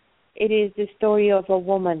radio, it is the story of a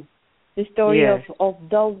woman, the story Yes. of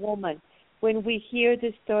the woman. When we hear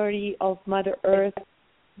the story of Mother Earth,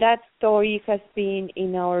 that story has been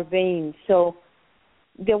in our veins. So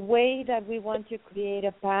the way that we want to create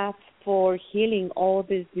a path for healing all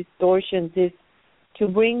these distortions is to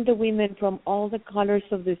bring the women from all the colors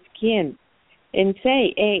of the skin and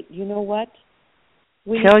say, hey, you know what?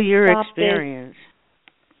 We Tell need to your stop experience.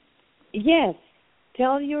 This. Yes.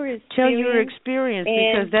 Tell your experience. Tell your experience,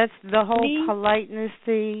 because that's the whole please, politeness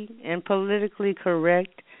thing and politically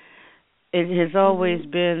correct. It has always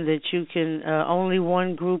been that you can only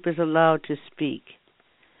one group is allowed to speak.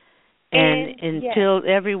 And until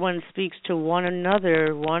everyone speaks to one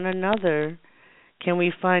another, can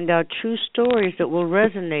we find out true stories that will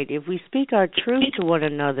resonate? If we speak our truth to one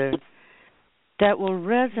another, that will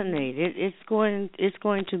resonate. It's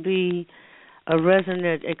going to be a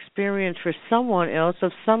resonant experience for someone else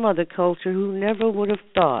of some other culture who never would have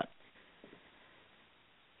thought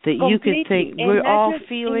that you could think we're all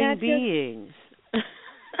feeling beings.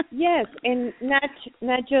 Yes, and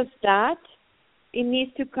not just that. It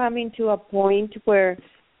needs to come into a point where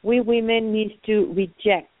we women need to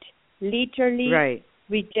literally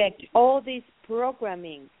reject all this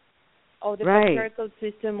programming of the patriarchal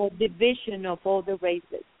system of division of all the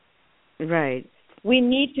races. Right. We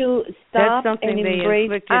need to stop and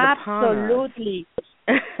embrace absolutely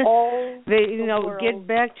all get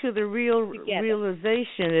back to the realization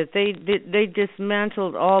that they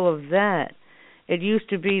dismantled all of that. It used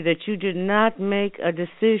to be that you did not make a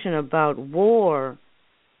decision about war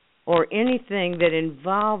or anything that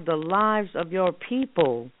involved the lives of your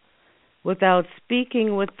people without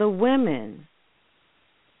speaking with the women.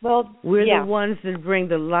 Well, we're the ones that bring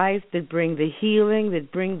the life, that bring the healing,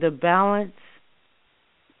 that bring the balance.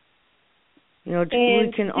 We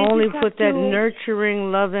can only put that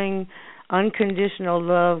nurturing, loving, unconditional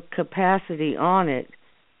love capacity on it,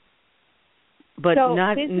 but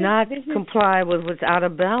not comply with what's out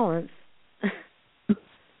of balance.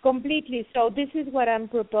 Completely. So this is what I'm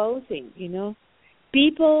proposing,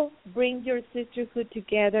 People, bring your sisterhood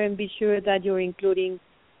together and be sure that you're including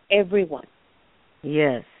everyone.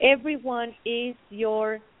 Yes. Everyone is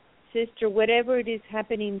your sister. Whatever it is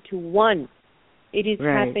happening to one, it is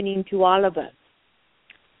happening to all of us.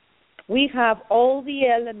 We have all the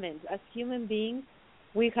elements. As human beings,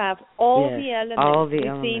 we have all the elements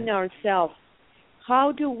within ourselves.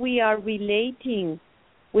 How do we are relating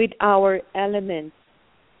with our elements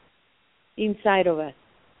inside of us?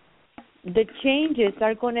 The changes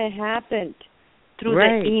are going to happen through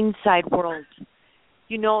the inside world.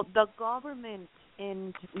 The government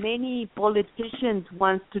and many politicians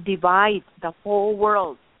want to divide the whole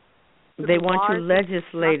world. They want to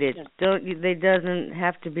legislate it. They doesn't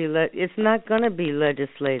have to be. It's not going to be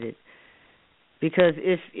legislated, because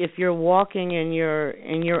if you're walking in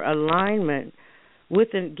your alignment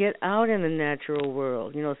with and get out in the natural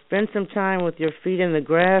world. Spend some time with your feet in the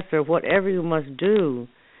grass or whatever you must do.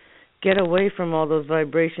 Get away from all those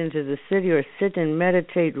vibrations of the city, or sit and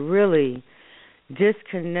meditate. Really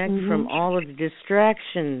disconnect from all of the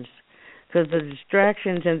distractions, because the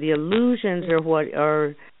distractions and the illusions are what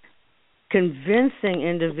are convincing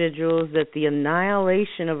individuals that the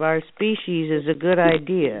annihilation of our species is a good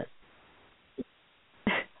idea.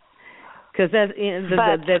 Because that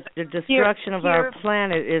the destruction of our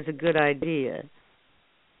planet is a good idea.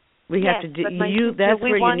 We have to do that's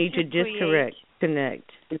where you need to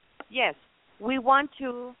disconnect. Yes, we want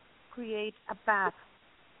to create a path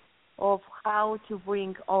of how to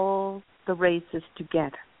bring all the races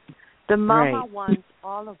together. The Mama wants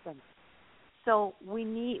all of them. So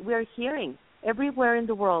we're hearing everywhere in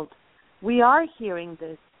the world. We are hearing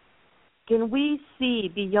this. Can we see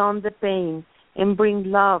beyond the pain and bring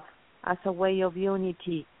love as a way of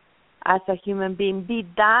unity, as a human being? Be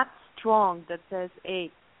that strong that says,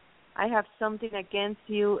 hey, I have something against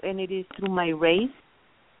you, and it is through my race.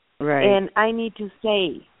 Right. And I need to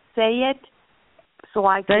say it so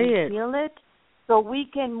I can feel it, so we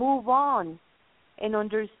can move on and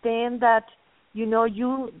understand that,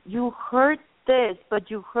 you hurt this, but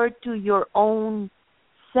you hurt to your own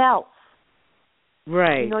self.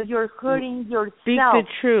 Right. You're hurting yourself. Speak the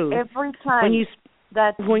truth. Every time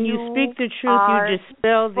when you speak the truth, you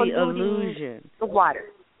dispel the illusion. The water.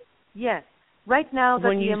 Yes. Right now, that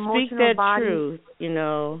when the you emotional speak that body, truth,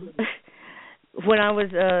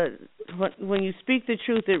 when you speak the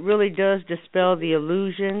truth, it really does dispel the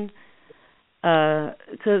illusion.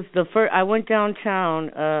 Because I went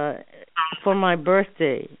downtown for my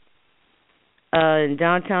birthday, in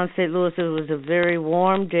downtown St. Louis. It was a very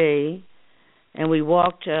warm day, and we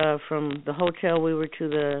walked from the hotel we were to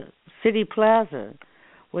the city plaza,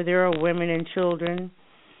 where there are women and children.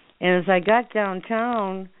 And as I got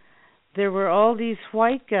downtown, there were all these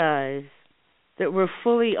white guys that were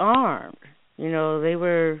fully armed. You know,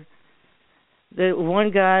 the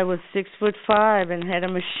one guy was 6'5" and had a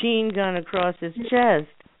machine gun across his chest,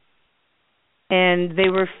 and they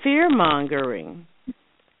were fear mongering.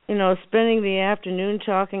 You know, spending the afternoon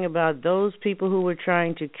talking about those people who were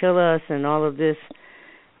trying to kill us and all of this.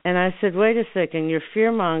 And I said, wait a second, you're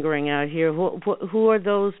fear mongering out here. Who are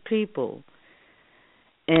those people?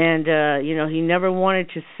 And, you know, he never wanted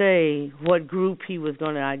to say what group he was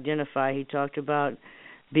going to identify. He talked about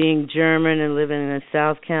being German and living in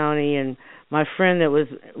South County. And my friend that was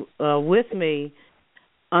with me,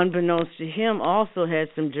 unbeknownst to him, also had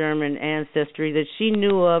some German ancestry that she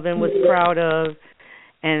knew of and was proud of,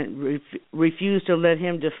 and refused to let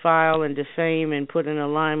him defile and defame and put in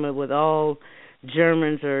alignment with all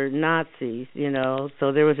Germans or Nazis, you know.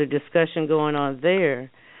 So there was a discussion going on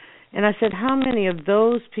there. And I said, how many of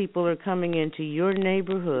those people are coming into your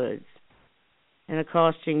neighborhoods and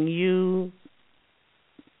accosting you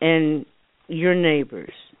and your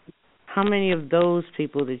neighbors? How many of those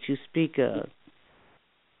people that you speak of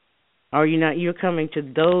are you not? You're coming to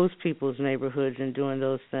those people's neighborhoods and doing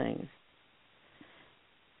those things.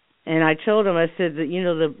 And I told him, I said that, you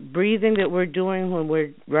know, the breathing that we're doing when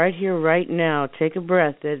we're right here, right now, take a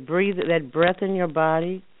breath. That breath in your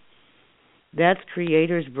body, that's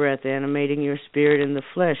Creator's breath animating your spirit in the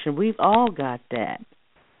flesh. And we've all got that.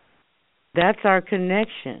 That's our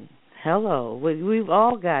connection. Hello. We've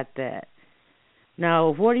all got that.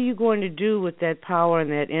 Now, what are you going to do with that power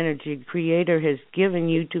and that energy Creator has given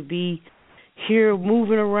you to be here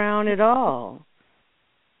moving around at all?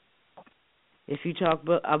 If you talk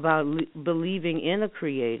about believing in a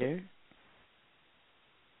Creator,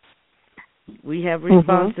 we have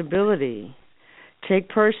responsibility. Take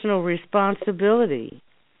personal responsibility.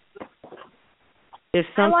 If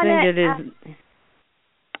something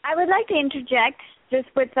I would like to interject just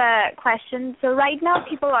with a question. So right now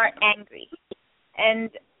people are angry. And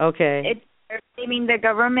they're blaming the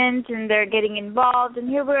government and they're getting involved. And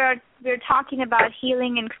here we're talking about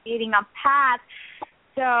healing and creating a path.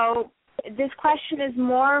 So this question is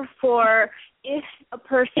more for if a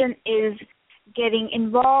person is getting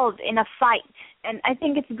involved in a fight. And I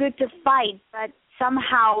think it's good to fight, but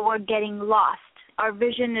somehow we're getting lost. Our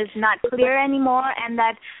vision is not clear anymore, and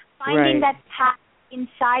that finding that path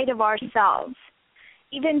inside of ourselves,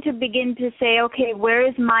 even to begin to say, okay, where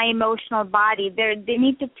is my emotional body? They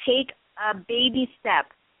need to take a baby step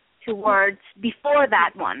towards before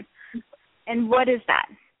that one. And what is that?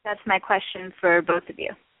 That's my question for both of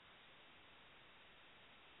you.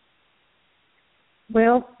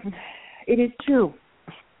 Well, it is true.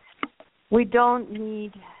 We don't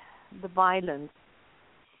need the violence.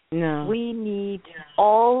 No. We need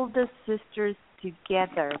all the sisters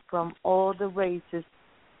together from all the races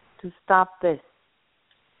to stop this.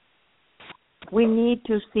 We need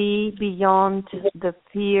to see beyond the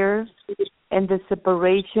fear and the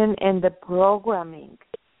separation and the programming.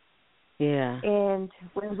 Yeah. And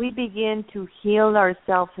when we begin to heal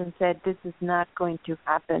ourselves and say, this is not going to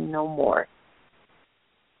happen no more,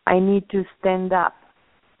 I need to stand up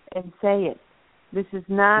and say it. This is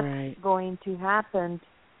not going to happen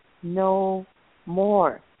no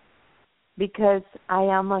more, because I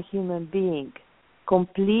am a human being,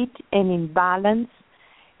 complete and in balance,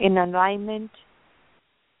 in alignment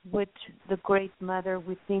with the Great Mother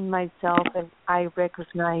within myself, and I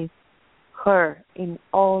recognize her in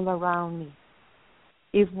all around me.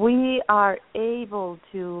 If we are able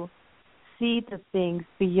to see the things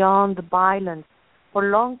beyond the violence, for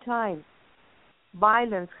a long time,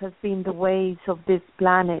 violence has been the ways of this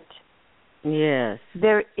planet. Yes.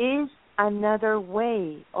 There is another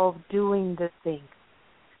way of doing the things.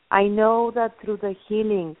 I know that through the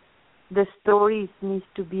healing, the stories need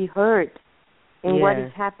to be heard and what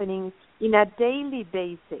is happening in a daily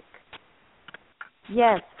basis.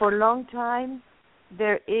 Yes, for a long time,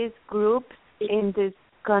 there is groups in this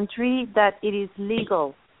country that it is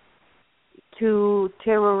legal to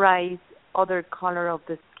terrorize other color of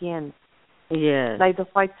the skin. Yes. Like the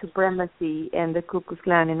white supremacy and the Ku Klux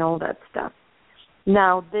Klan and all that stuff.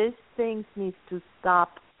 Now, these things need to stop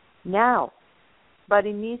now, but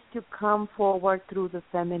it needs to come forward through the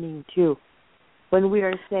feminine too. When we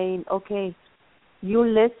are saying, okay, you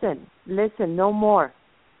listen, no more.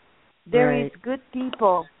 There is good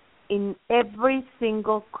people in every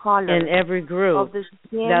single color. In every group. Of the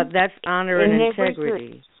skin, that's honor and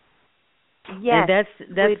integrity. Yes,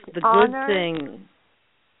 and that's with the honor, good thing.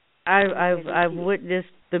 I've witnessed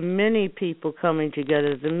the many people coming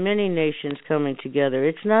together, the many nations coming together.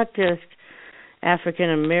 It's not just African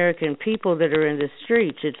American people that are in the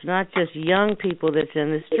streets. It's not just young people that's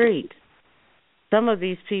in the streets. Some of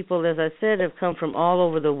these people, as I said, have come from all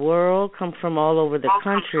over the world, come from all over the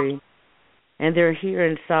country, and they're here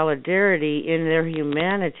in solidarity in their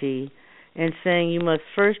humanity and saying you must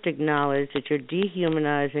first acknowledge that you're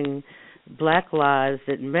dehumanizing black lives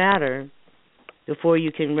that matter before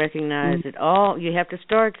you can recognize it all. You have to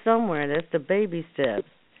start somewhere. That's the baby steps.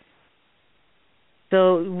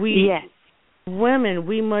 So women,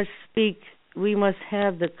 we must speak, we must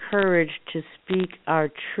have the courage to speak our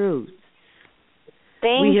truth.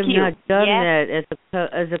 We have not done that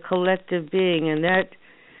as a collective being, and that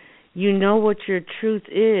you know what your truth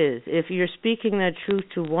is. If you're speaking that truth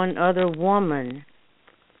to one other woman,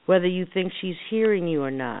 whether you think she's hearing you or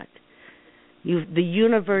not, the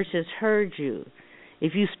universe has heard you.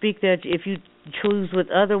 If you speak that, if you choose with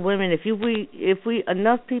other women, if we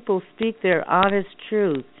enough people speak their honest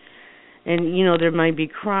truth, and you know there may be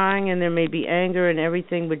crying and there may be anger and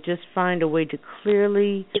everything, but just find a way to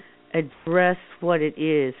clearly address what it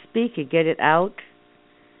is. Speak it, get it out,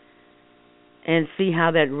 and see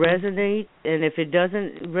how that resonates. And if it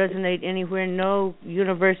doesn't resonate anywhere, no,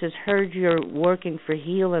 universe has heard you're working for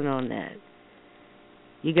healing on that.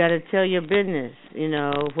 You got to tell your business, you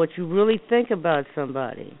know, what you really think about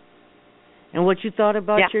somebody and what you thought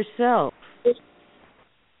about yourself.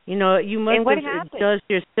 You know, you must have judged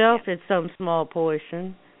yourself at some small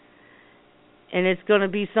portion. And it's going to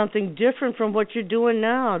be something different from what you're doing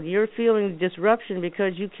now. You're feeling disruption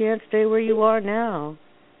because you can't stay where you are now.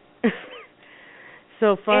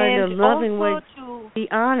 So find a loving way to be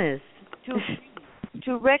honest.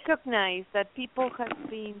 To recognize that people have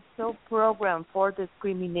been so programmed for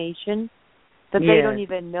discrimination that they don't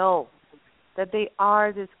even know that they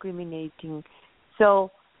are discriminating. So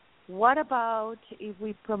what about if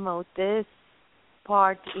we promote this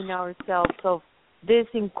part in ourselves of this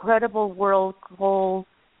incredible world called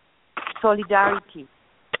solidarity?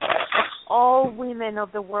 All women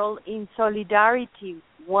of the world in solidarity,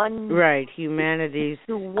 one humanity's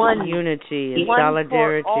to one, unity and one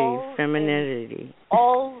solidarity, femininity,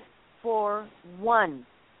 all for one.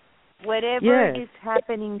 Whatever is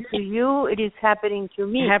happening to you, it is happening to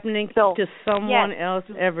me. Happening to someone else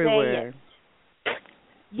everywhere. Yes,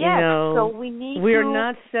 you know, so we're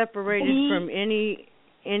not separated from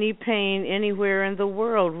any pain anywhere in the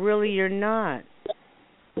world. Really, you're not.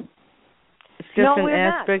 It's just an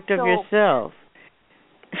aspect of yourself.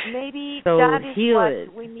 Maybe so that is what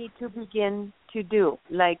it. we need to begin to do.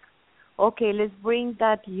 Like, okay, let's bring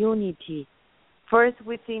that unity first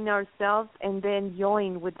within ourselves and then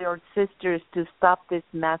join with our sisters to stop this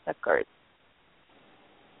massacre.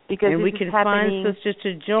 Because we can find sisters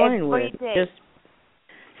to join with. Just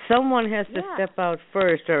someone has to step out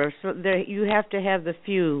first, or you have to have the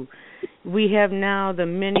few. We have now the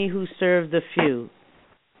many who serve the few.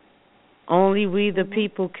 Only we, the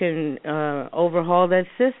people, can overhaul that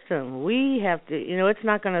system. We have to, you know, it's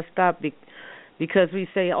not going to stop because we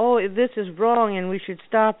say, oh, this is wrong and we should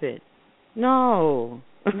stop it. No,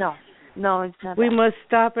 it's not. We must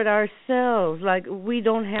stop it ourselves. Like, we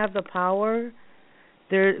don't have the power.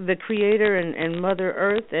 The Creator and Mother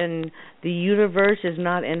Earth and the universe is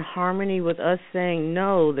not in harmony with us saying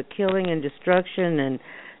no, the killing and destruction and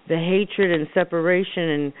the hatred and separation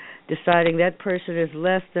and deciding that person is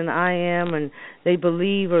less than I am and they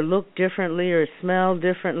believe or look differently or smell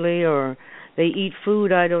differently or they eat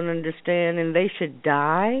food I don't understand and they should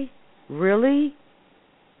die? Really?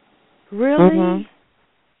 Really? Mm-hmm.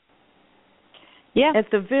 Yeah. At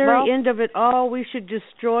the very end of it all, we should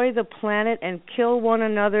destroy the planet and kill one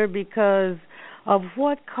another because of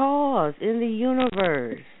what cause in the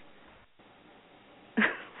universe?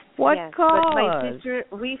 What cause? But my sister,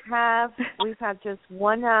 we have just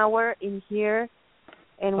 1 hour in here,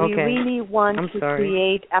 and we really want to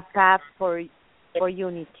create a path for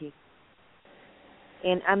unity.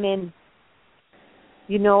 And I mean,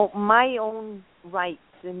 you know, my own rights.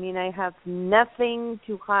 I mean, I have nothing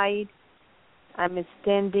to hide. I'm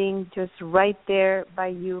standing just right there by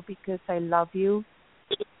you because I love you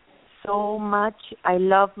so much. I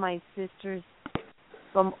love my sisters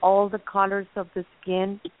from all the colors of the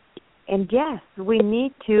skin. And yes, we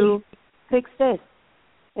need to fix this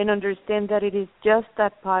and understand that it is just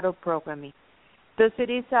that part of programming. Because it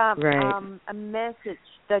is a message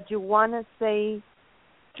that you want to say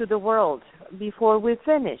to the world before we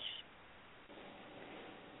finish.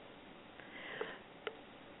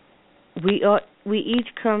 we each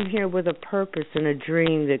come here with a purpose and a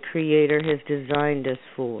dream that Creator has designed us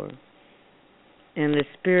for. And the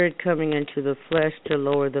spirit coming into the flesh to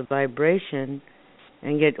lower the vibration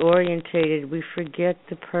and get orientated, we forget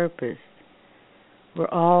the purpose. We're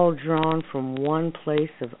all drawn from one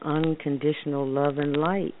place of unconditional love and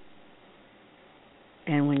light.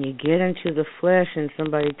 And when you get into the flesh and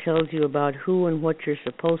somebody tells you about who and what you're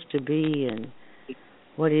supposed to be and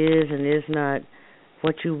what is and is not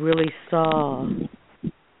what you really saw,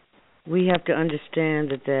 we have to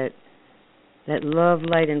understand that love,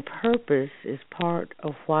 light, and purpose is part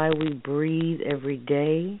of why we breathe every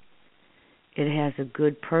day. It has a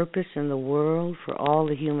good purpose in the world for all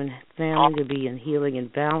the human family to be in healing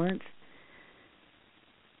and balance,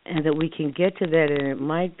 and that we can get to that, and it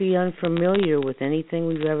might be unfamiliar with anything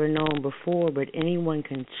we've ever known before, but anyone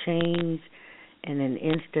can change in an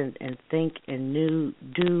instant and think and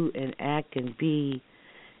do and act and be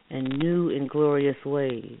in new and glorious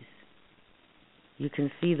ways. You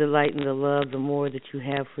can see the light and the love the more that you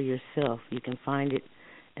have for yourself. You can find it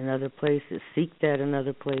in other places. Seek that in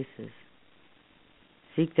other places.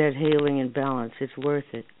 Seek that healing and balance. It's worth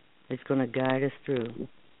it. It's going to guide us through.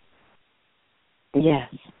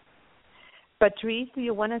 Yes. Patrice, do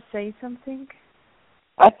you want to say something?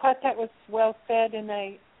 I thought that was well said, and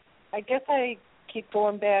I guess I keep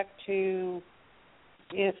going back to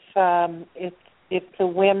if the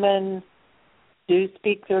women do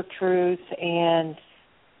speak their truth and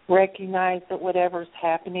recognize that whatever's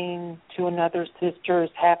happening to another sister is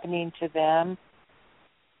happening to them,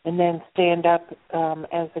 and then stand up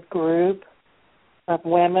as a group of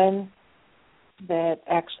women, that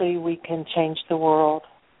actually we can change the world.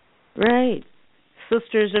 Right.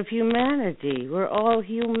 Sisters of humanity. We're all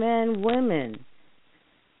human women.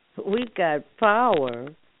 We've got power.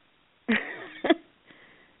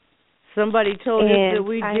 Somebody told us that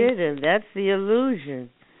we didn't. That's the illusion.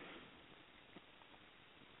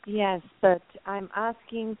 Yes, but I'm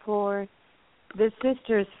asking for the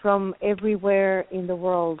sisters from everywhere in the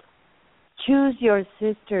world. Choose your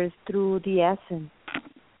sisters through the essence.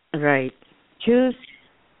 Right. Choose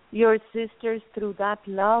your sisters through that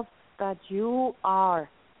love that you are.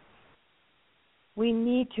 We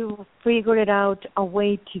need to figure it out a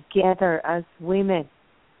way together as women.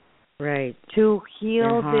 Right. To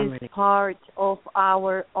heal this part of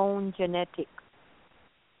our own genetics.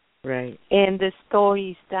 Right. And the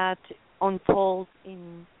stories that unfold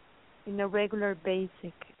in a regular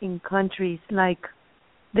basis in countries like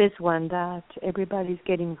this one, that everybody's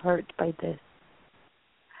getting hurt by this.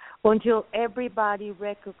 Until everybody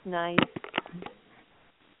recognizes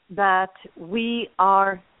that we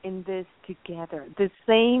are in this together. The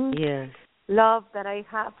same love that I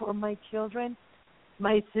have for my children,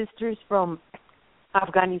 my sisters from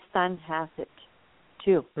Afghanistan has it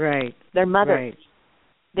too. Right. Their mothers. Right.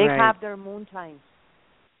 They have their moon times.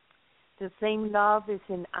 The same love is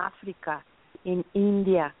in Africa, in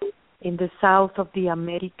India, in the south of the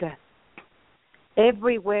Americas.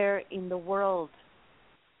 Everywhere in the world,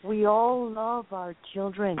 we all love our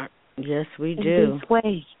children. Yes, we do. In this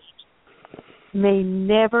way, may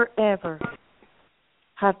never, ever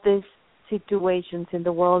have these situations in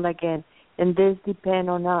the world again. And this depends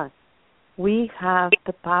on us. We have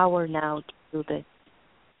the power now to do this.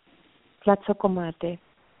 Tlatzocomate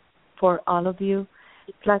for all of you.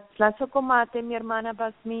 Tlatzocomate, mi hermana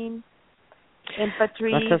Basmin, and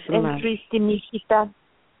Patrice, and Christy, mijita.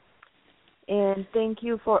 And thank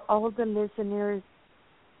you for all the listeners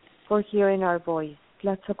for hearing our voice.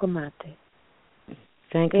 Tlatzocomate.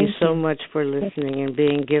 Thank you so much for listening and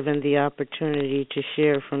being given the opportunity to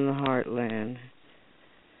share from the heartland.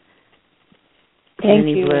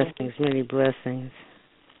 Many blessings, many blessings.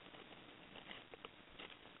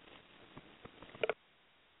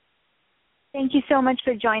 Thank you so much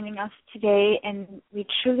for joining us today, and we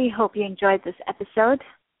truly hope you enjoyed this episode.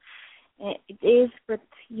 It is with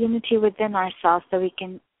unity within ourselves that we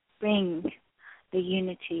can bring the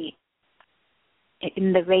unity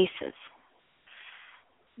in the races.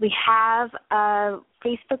 We have a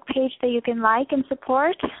Facebook page that you can like and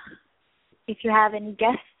support. If you have any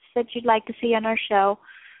guests that you'd like to see on our show,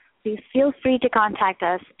 please feel free to contact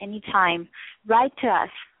us anytime. Write to us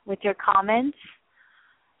with your comments,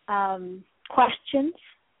 questions,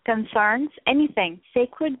 concerns, anything.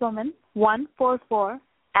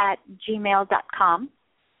 sacredwoman144@gmail.com.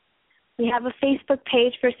 We have a Facebook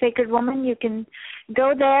page for Sacred Woman. You can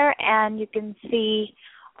go there and you can see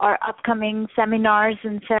our upcoming seminars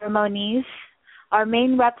and ceremonies. Our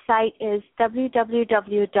main website is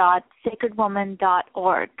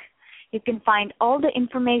www.sacredwoman.org. You can find all the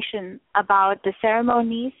information about the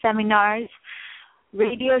ceremonies, seminars,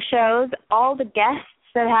 radio shows, all the guests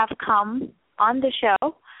that have come on the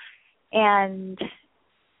show. And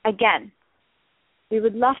again, we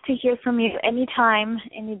would love to hear from you anytime,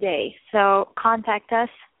 any day. So contact us,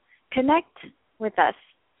 connect with us,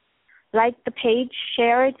 like the page,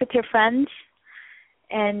 share it with your friends,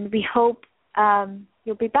 and we hope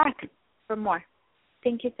you'll be back for more.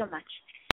 Thank you so much.